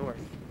way's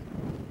north.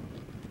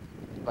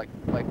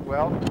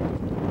 Well,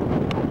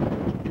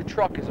 your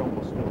truck is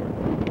almost north.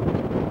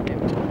 I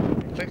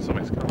think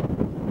somebody's coming.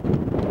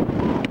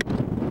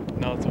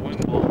 No, it's a wind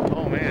blow.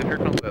 Oh man, here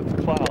comes that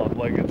cloud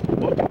like it's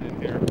whooping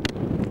in here.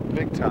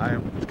 Big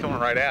time. It's coming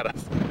right at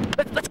us.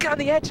 Let's get on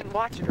the edge and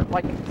watch it,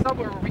 like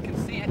somewhere where we can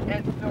see it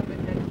and film it.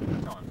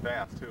 It's coming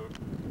fast too.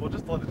 We'll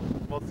just let it,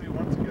 well see,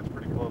 once it gets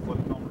pretty close, let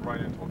it film it right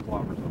into a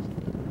clobbers us.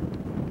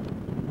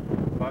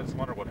 But I just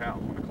wonder what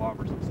happens when it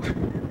clobbers us.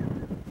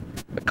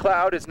 The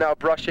cloud is now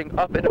brushing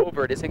up and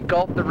over. It has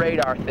engulfed the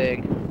radar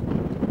thing,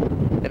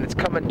 and it's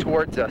coming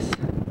towards us.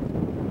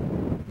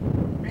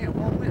 Man,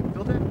 warm wind,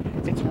 feel that?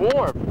 It's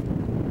warm.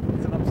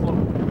 It's an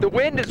upslope. The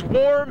wind is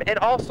warm and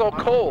also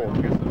cold.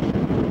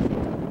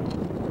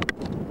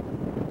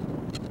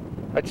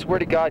 I swear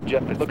to God,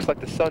 Jeff, it looks like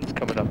the sun's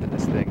coming up in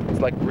this thing. It's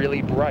like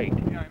really bright.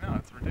 Yeah, I know,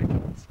 it's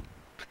ridiculous.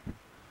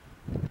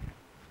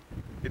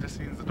 It just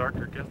seems the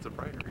darker it gets, the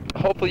brighter it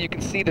gets. Hopefully you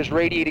can see there's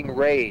radiating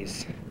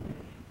rays.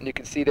 And you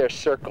can see their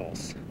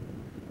circles.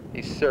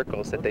 These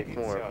circles that they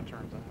form. See how it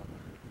turns out.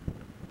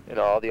 And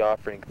all the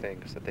offering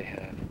things that they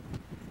have.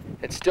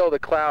 And still the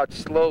cloud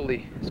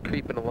slowly is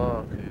creeping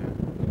along. Yeah.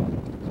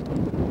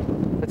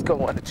 Let's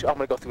go on. I'm going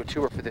to go through a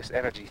tour for this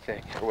energy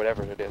thing, or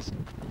whatever it is. Stay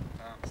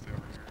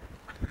over here.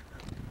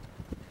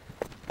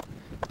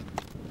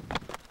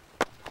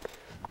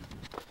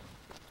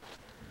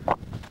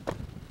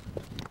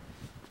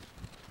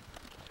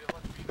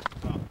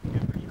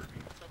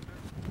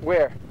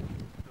 Where? The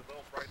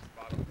little bright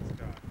spot in the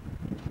sky.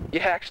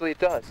 Yeah, actually it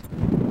does.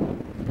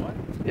 What?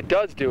 It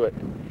does do it.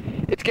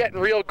 It's getting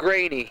real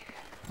grainy.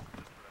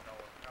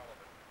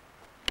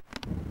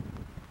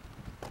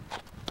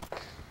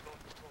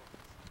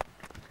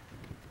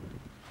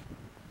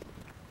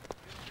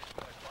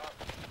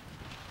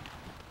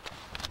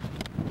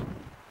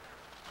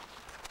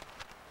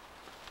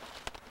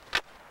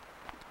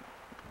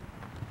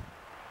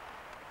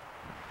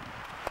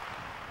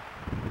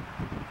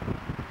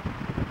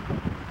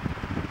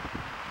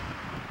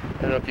 I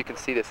don't know if you can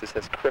see this. This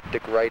has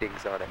cryptic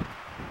writings on it.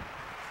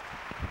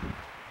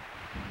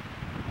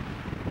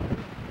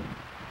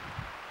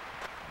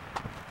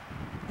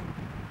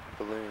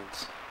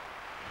 Balloons.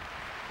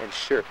 And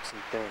shirts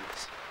and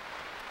things.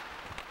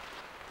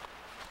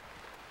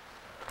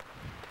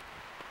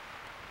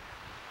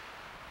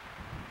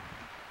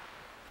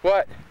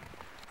 What?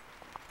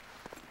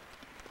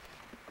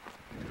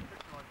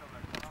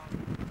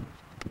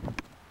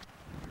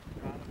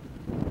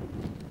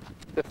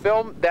 The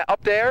film that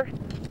up there?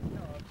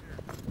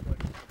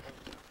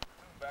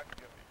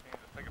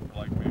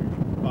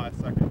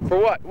 For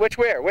what? Which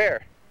where?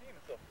 Where?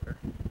 It's up there.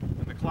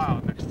 In the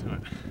cloud next to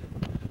it.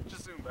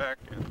 back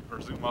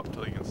or zoom up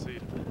till you can see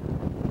it.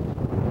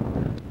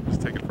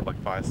 Just take it for like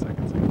 5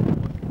 seconds. And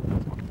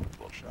that's one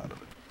little shot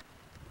of it.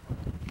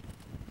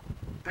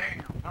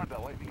 Damn! Not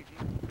that lightning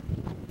again.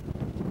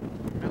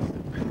 Missed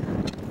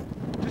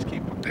it. Just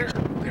keep there.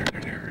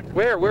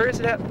 Where is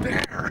it at?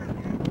 There.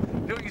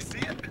 Don't you see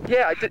it?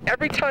 Yeah,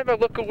 every time I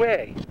look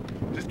away.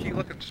 Just keep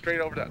looking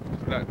straight over that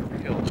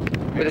hill.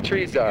 Where the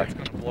trees are. It's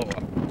gonna blow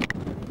up.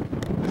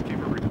 Just keep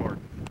it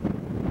recording.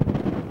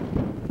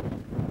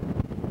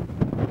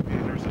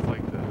 Man, there's just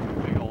like the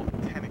big old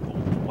tentacle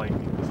of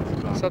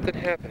lightning. Something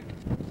happened.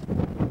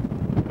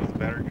 Was the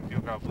battery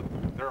confused?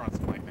 They're on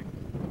some lightning.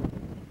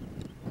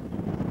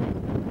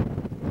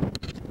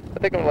 I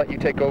think I'm gonna let you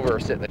take over or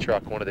sit in the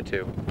truck, one of the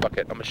two. Fuck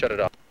it, I'm gonna shut it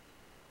off.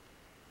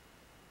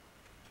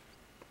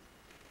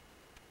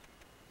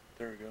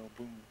 There we go,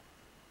 boom.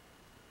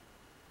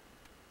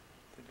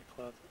 I think the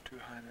clouds are too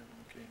high now,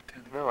 okay,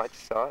 10. No, I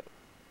just saw it.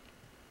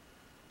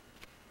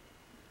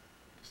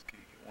 Just get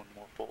one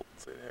more fold and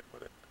say the heck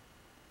with it.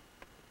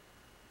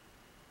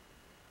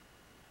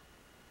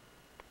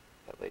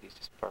 That lady's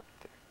just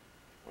parked there.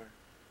 Where?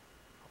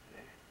 Over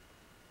there.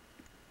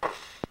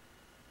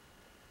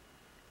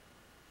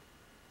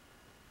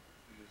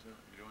 She's not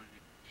enjoying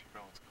it. She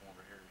probably wants to come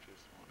over here. She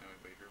just won't know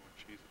anybody here when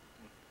she's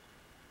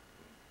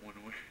when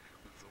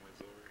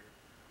somebody's over here.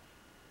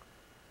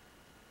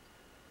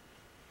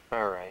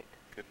 Alright.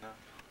 Good enough.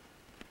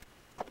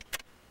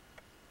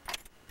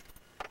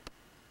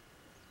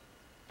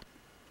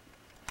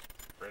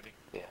 Ready?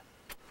 Yeah.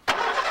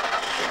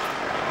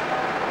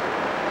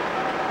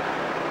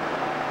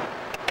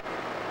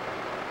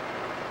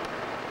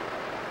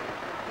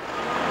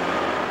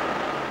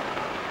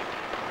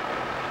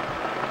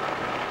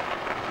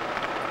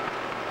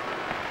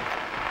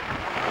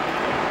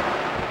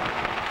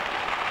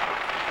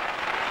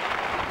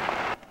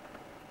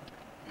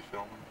 You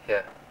filming?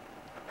 Yeah.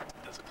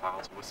 As the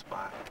clouds wisp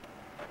by.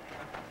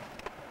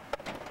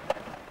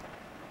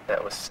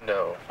 That was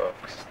snow,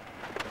 folks.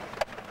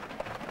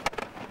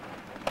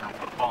 Now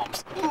for the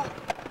bombs.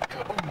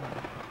 Kaboom!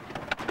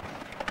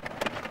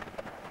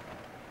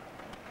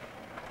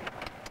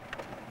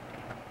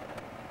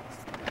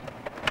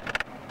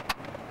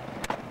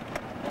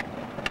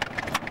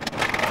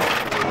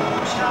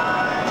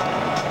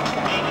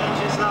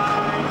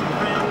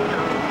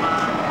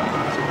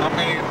 How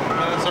many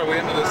minutes are we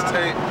into this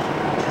tape?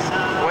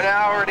 1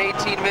 hour and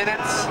 18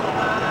 minutes.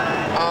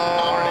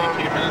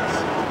 18 minutes.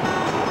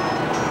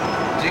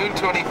 June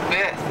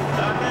 25th.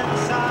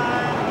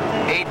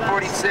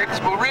 8:46.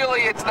 Well,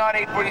 really, it's not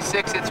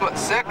 8:46. It's what,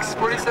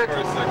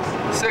 6:46?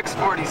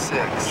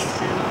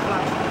 6:46.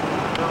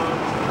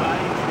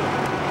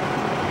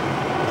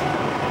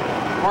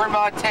 We're in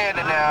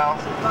Montana now.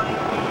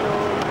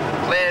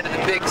 Land of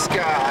the big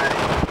sky.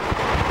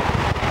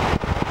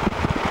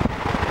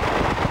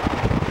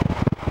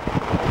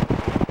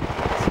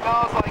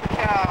 Smells like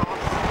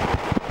cows.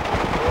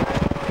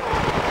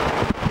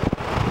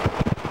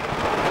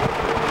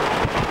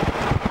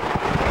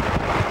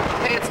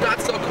 Hey, it's not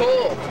so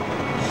cold.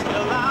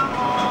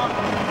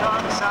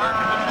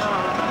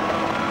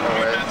 How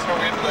many minutes are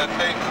we into that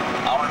tape?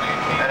 Hour and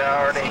 18. An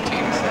hour and 18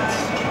 minutes.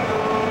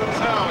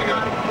 So we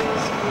got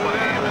 20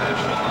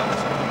 minutes left.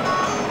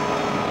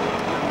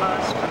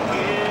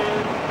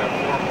 Got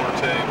 4 more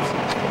tapes.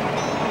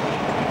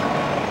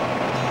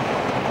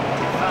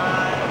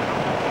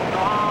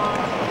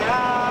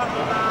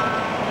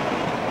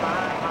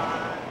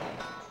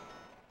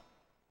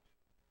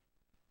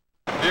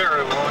 Yeah,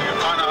 right, well, you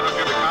find out how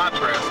good the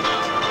contrast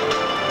is.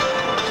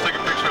 Just take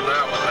a picture of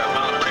that with that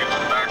mountain range in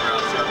the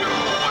background so you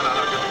can find out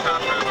how good the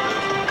contrast is.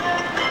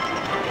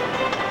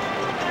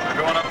 We're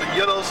going up the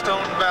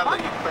Yellowstone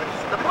Valley.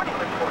 The morning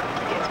report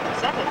is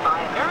presented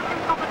by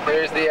American Public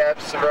Radio. There's the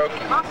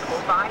Absaroki.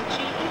 Possible by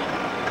GE.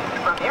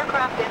 From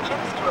aircraft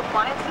engines to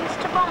appliances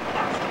to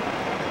broadcasting.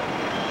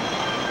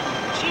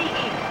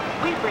 GE,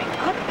 we bring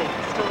good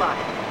things to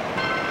life.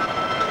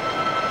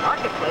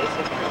 Marketplace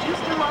is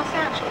produced in Los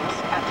Angeles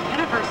at the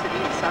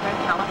University of Southern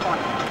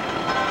California.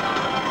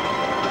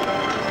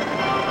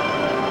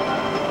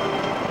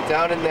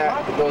 Down in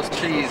those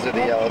trees of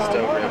the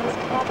Yellowstone River.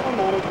 Capital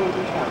Management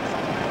and Trust,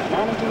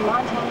 managing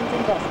Montanans'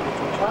 investments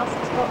in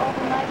trusts for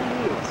over 90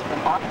 years from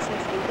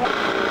offices in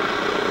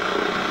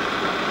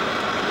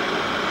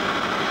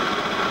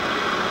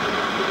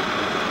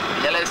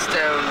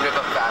Yellowstone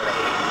River Valley.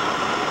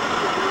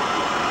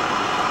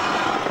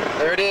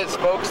 There it is,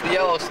 folks, the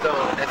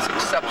Yellowstone. It's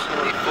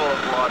exceptionally full of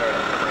water.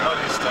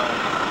 Muddy stone.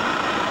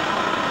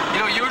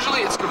 You know,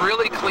 usually it's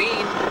really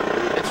clean.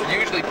 It's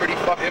usually pretty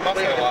fucking It must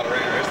clean. have a lot of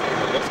rain recently,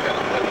 but it looks kind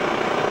of muddy.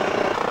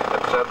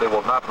 It said they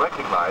will not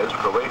recognize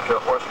Croatia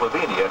or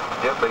Slovenia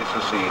if they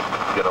secede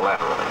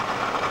unilaterally.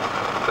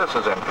 This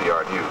is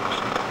NPR News.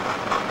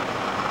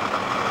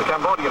 The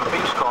Cambodian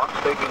peace talks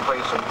taking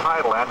place in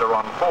Thailand are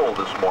on hold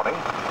this morning.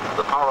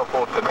 The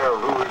powerful Khmer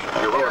Rouge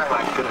guerrilla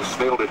faction has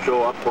failed to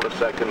show up for a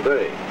second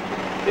day.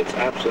 Its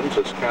absence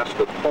has cast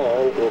a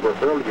pall over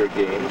earlier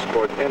gains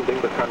toward ending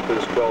the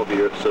country's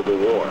 12-year civil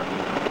war.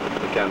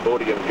 The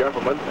Cambodian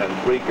government and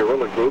 3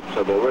 guerrilla groups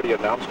have already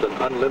announced an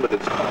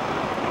unlimited...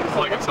 It's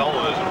like a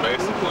television,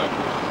 basically.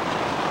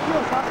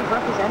 U.S. House of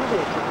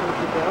Representatives approved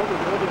the bill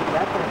relating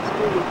reference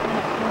to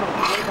Lieutenant Colonel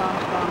George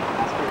Armstrong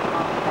Custer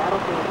on the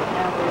battlefield that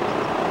now bears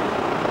his name.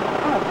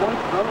 On a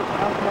voice vote,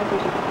 House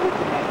members approved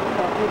the measure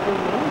that would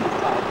rename the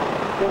site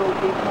Little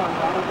Bighorn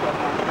Battlefield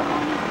National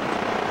Monument.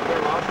 The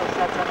bill also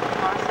sets up a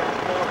process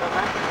for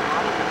electing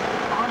monuments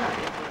to honor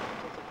Indian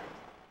participants.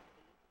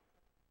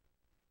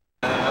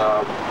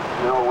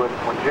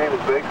 When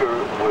James Baker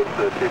was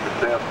Chief of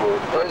Staff for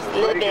President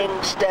Reagan,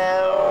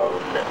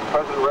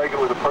 President Reagan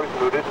was a person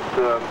who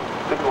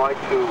didn't like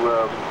to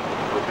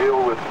deal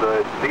with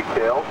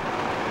details,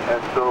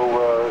 and so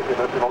in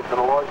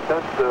a large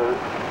sense,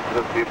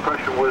 the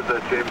impression was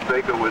that James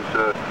Baker was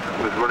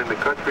running the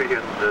country,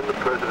 and the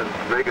President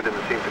Reagan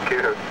didn't seem to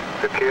care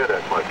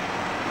that much.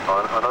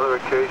 On other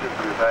occasions,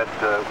 we've had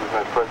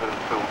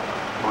presidents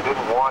who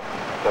didn't want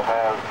to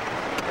have.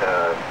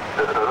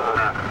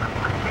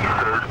 He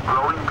says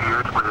growing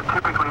beards was a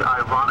typically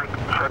ironic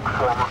Czech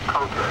form of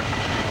protest.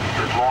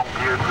 His long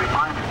beard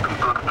reminded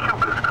people of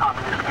Cuba's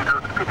communist leader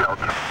Fidel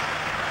Castro.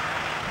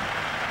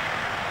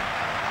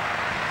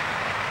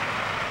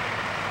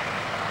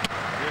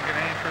 You'll get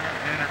any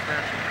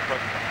interference from the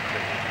president.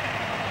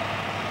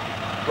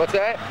 What's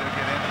that? You'll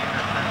get any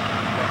interference from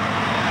the president.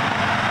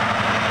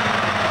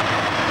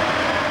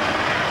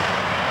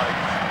 Like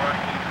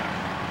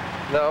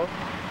sparking. No.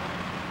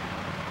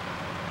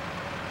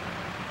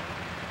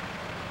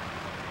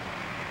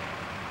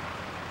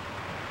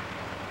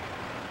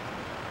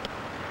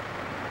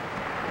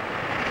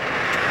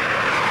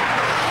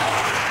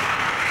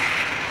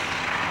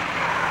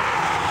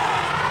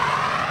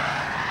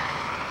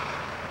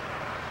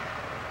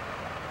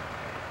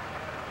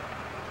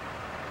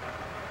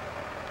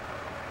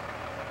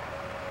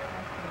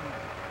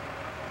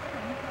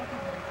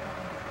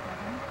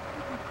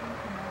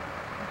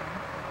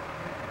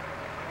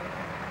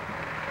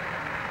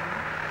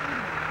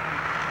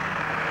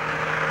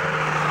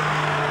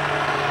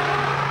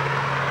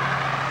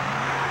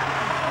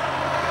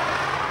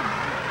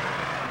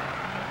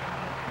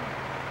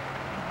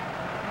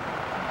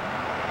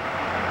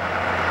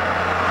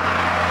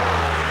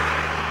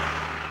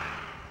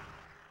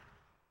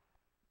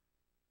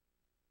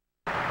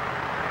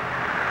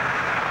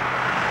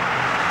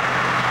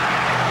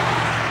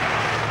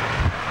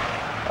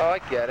 I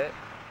get it.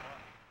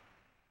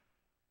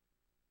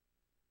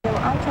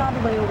 I'm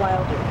John Leo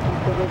Wilder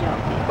from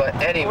Philadelphia. But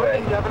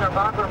anyway, Governor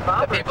Barbara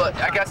the people,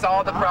 I guess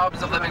all the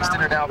problems of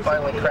Livingston are now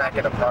finally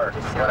cracking apart.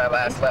 When I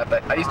last left,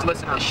 I used to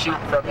listen to Shoot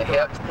from the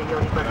Hip,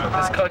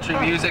 this country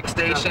music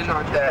station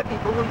that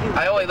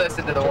I only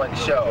listened to the one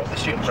show, the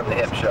Shooting from the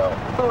Hip show.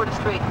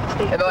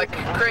 And they're like,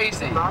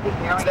 crazy.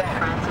 What's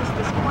that?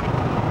 This morning.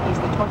 He's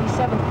the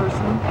 27th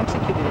person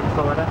executed in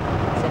Florida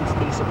since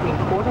the Supreme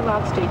Court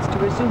allowed states to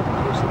resume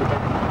the use of the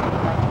death penalty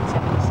in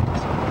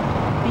 1976.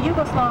 The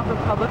Yugoslav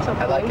republics of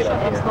Croatia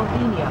and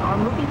Slovenia are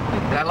moving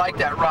quickly. And I like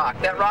that rock.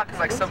 That rock is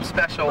like some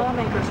special,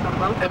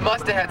 it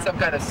must have had some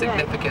kind of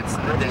significance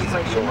in the days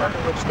of yore.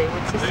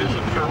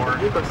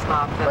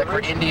 Like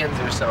for Indians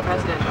or something.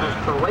 President of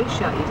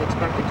Croatia is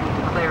expected to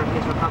declare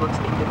his republic's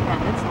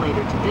independence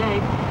later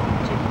today.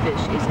 Jim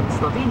Fish is in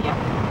Slovenia.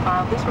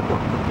 This report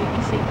for the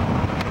BBC.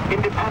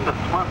 Independence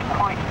must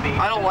quite be.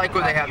 I don't like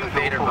when they have the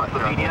Vader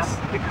button on this.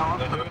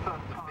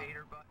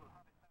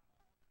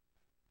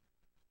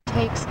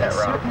 Takes a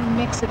certain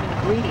mix of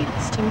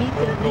ingredients to meet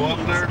the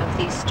needs of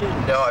these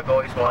students. No, I've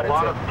always wanted to.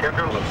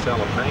 Of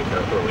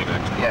Salamanca early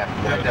next Yeah.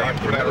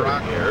 For that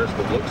rock.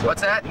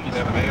 What's that? You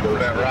have a name for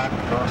that rock.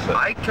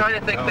 I kind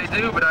of think they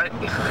do, but I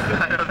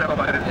don't know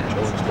what it is.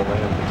 The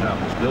land the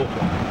town was built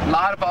on. A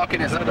lot of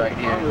volcanism right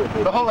here.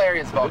 The whole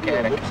area is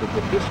volcanic. Looks at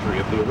the history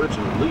of the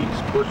original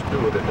lease pushed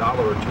through at $1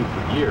 or $2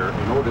 per year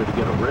in order to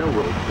get a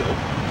railroad built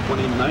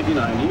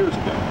 99 years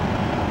ago.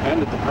 And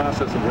at the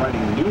process of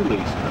writing new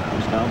lease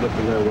terms, now that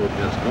the railroad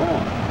has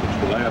gone, which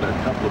will add a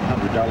couple of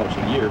 $100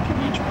 a year to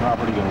each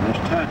property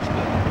owner's tax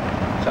bill.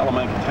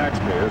 Salamanca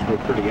taxpayers were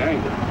pretty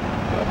angry.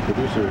 But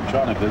producer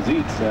Chana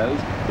Gazit says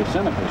the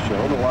cinema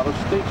showed a lot of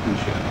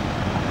statesmanship.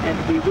 And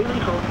we really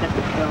hope that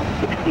the film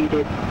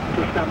succeeded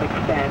to some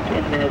extent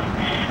in this.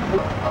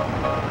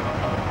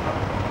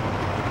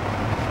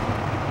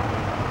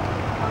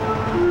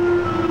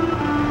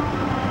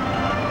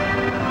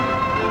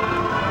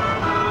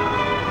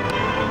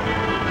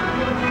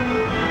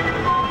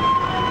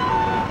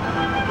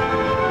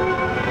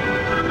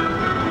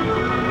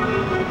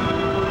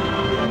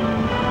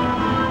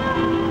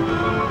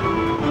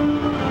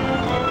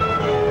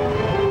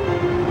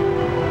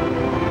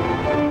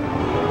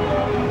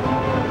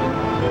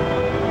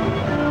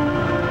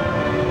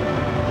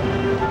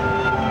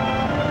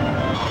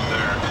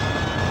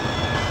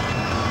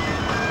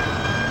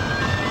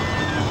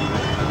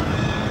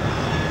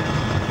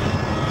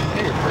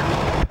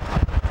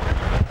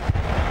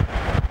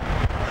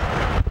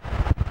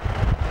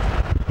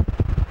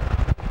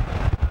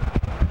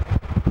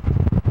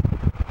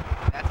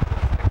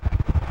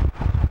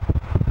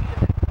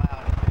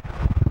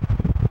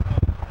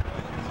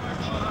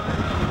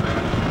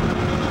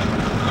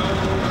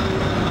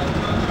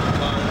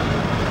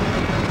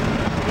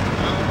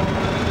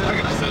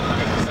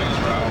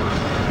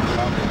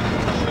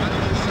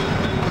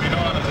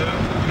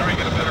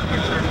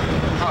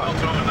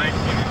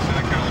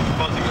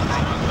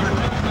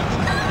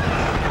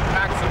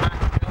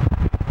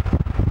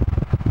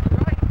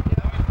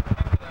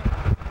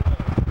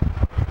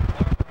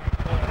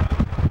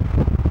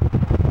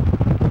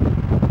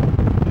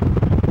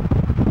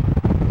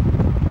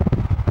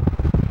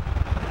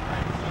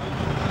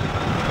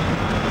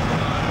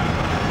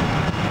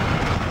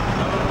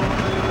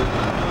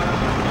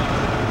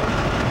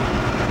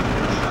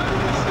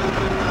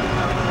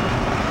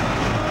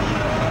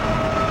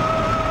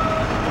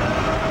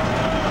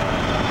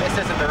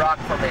 This isn't the rock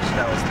formation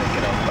I was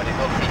thinking of, but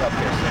it'll be up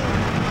here soon.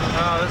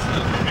 No, this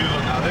is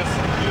beautiful. Now this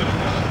is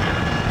beautiful up here.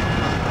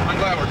 I'm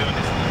glad we're doing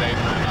this in the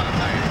daytime, not at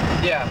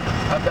night. Yeah,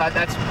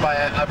 that's why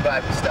I'm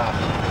glad we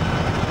stopped.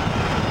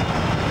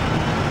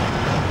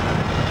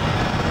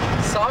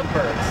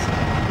 Songbirds.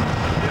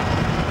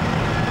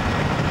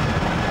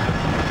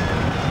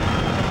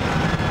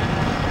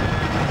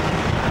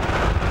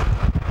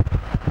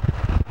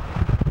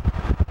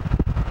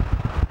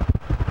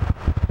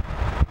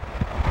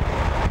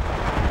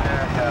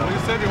 You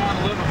said you want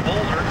to live in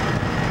Boulder.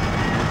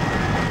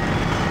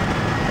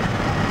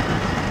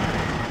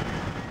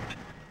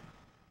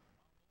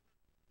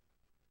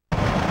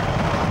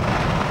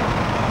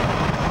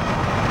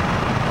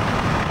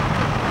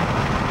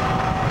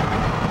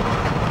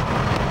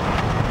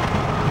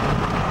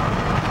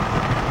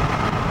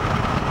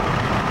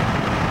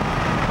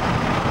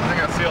 I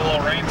think I see a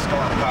little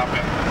rainstorm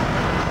popping.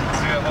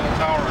 See that little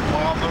tower of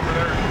clouds over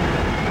there?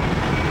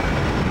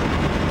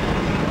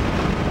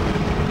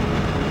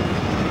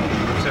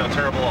 See how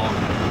terrible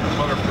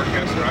weather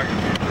forecaster I can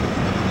be.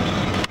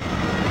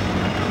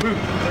 Woo,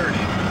 30.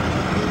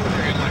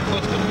 You're getting like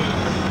close to food.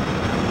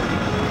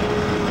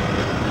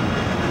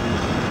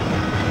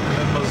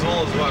 And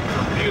Missoula is what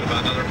from Butte,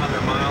 about another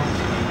 100 miles?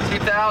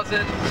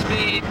 2,000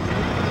 speed,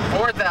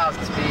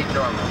 4,000 speed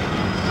normal.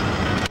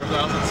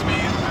 4,000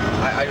 speed?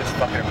 I just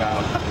fucking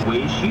about.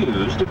 Ways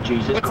used of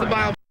Jesus What's Christ. the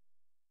mile?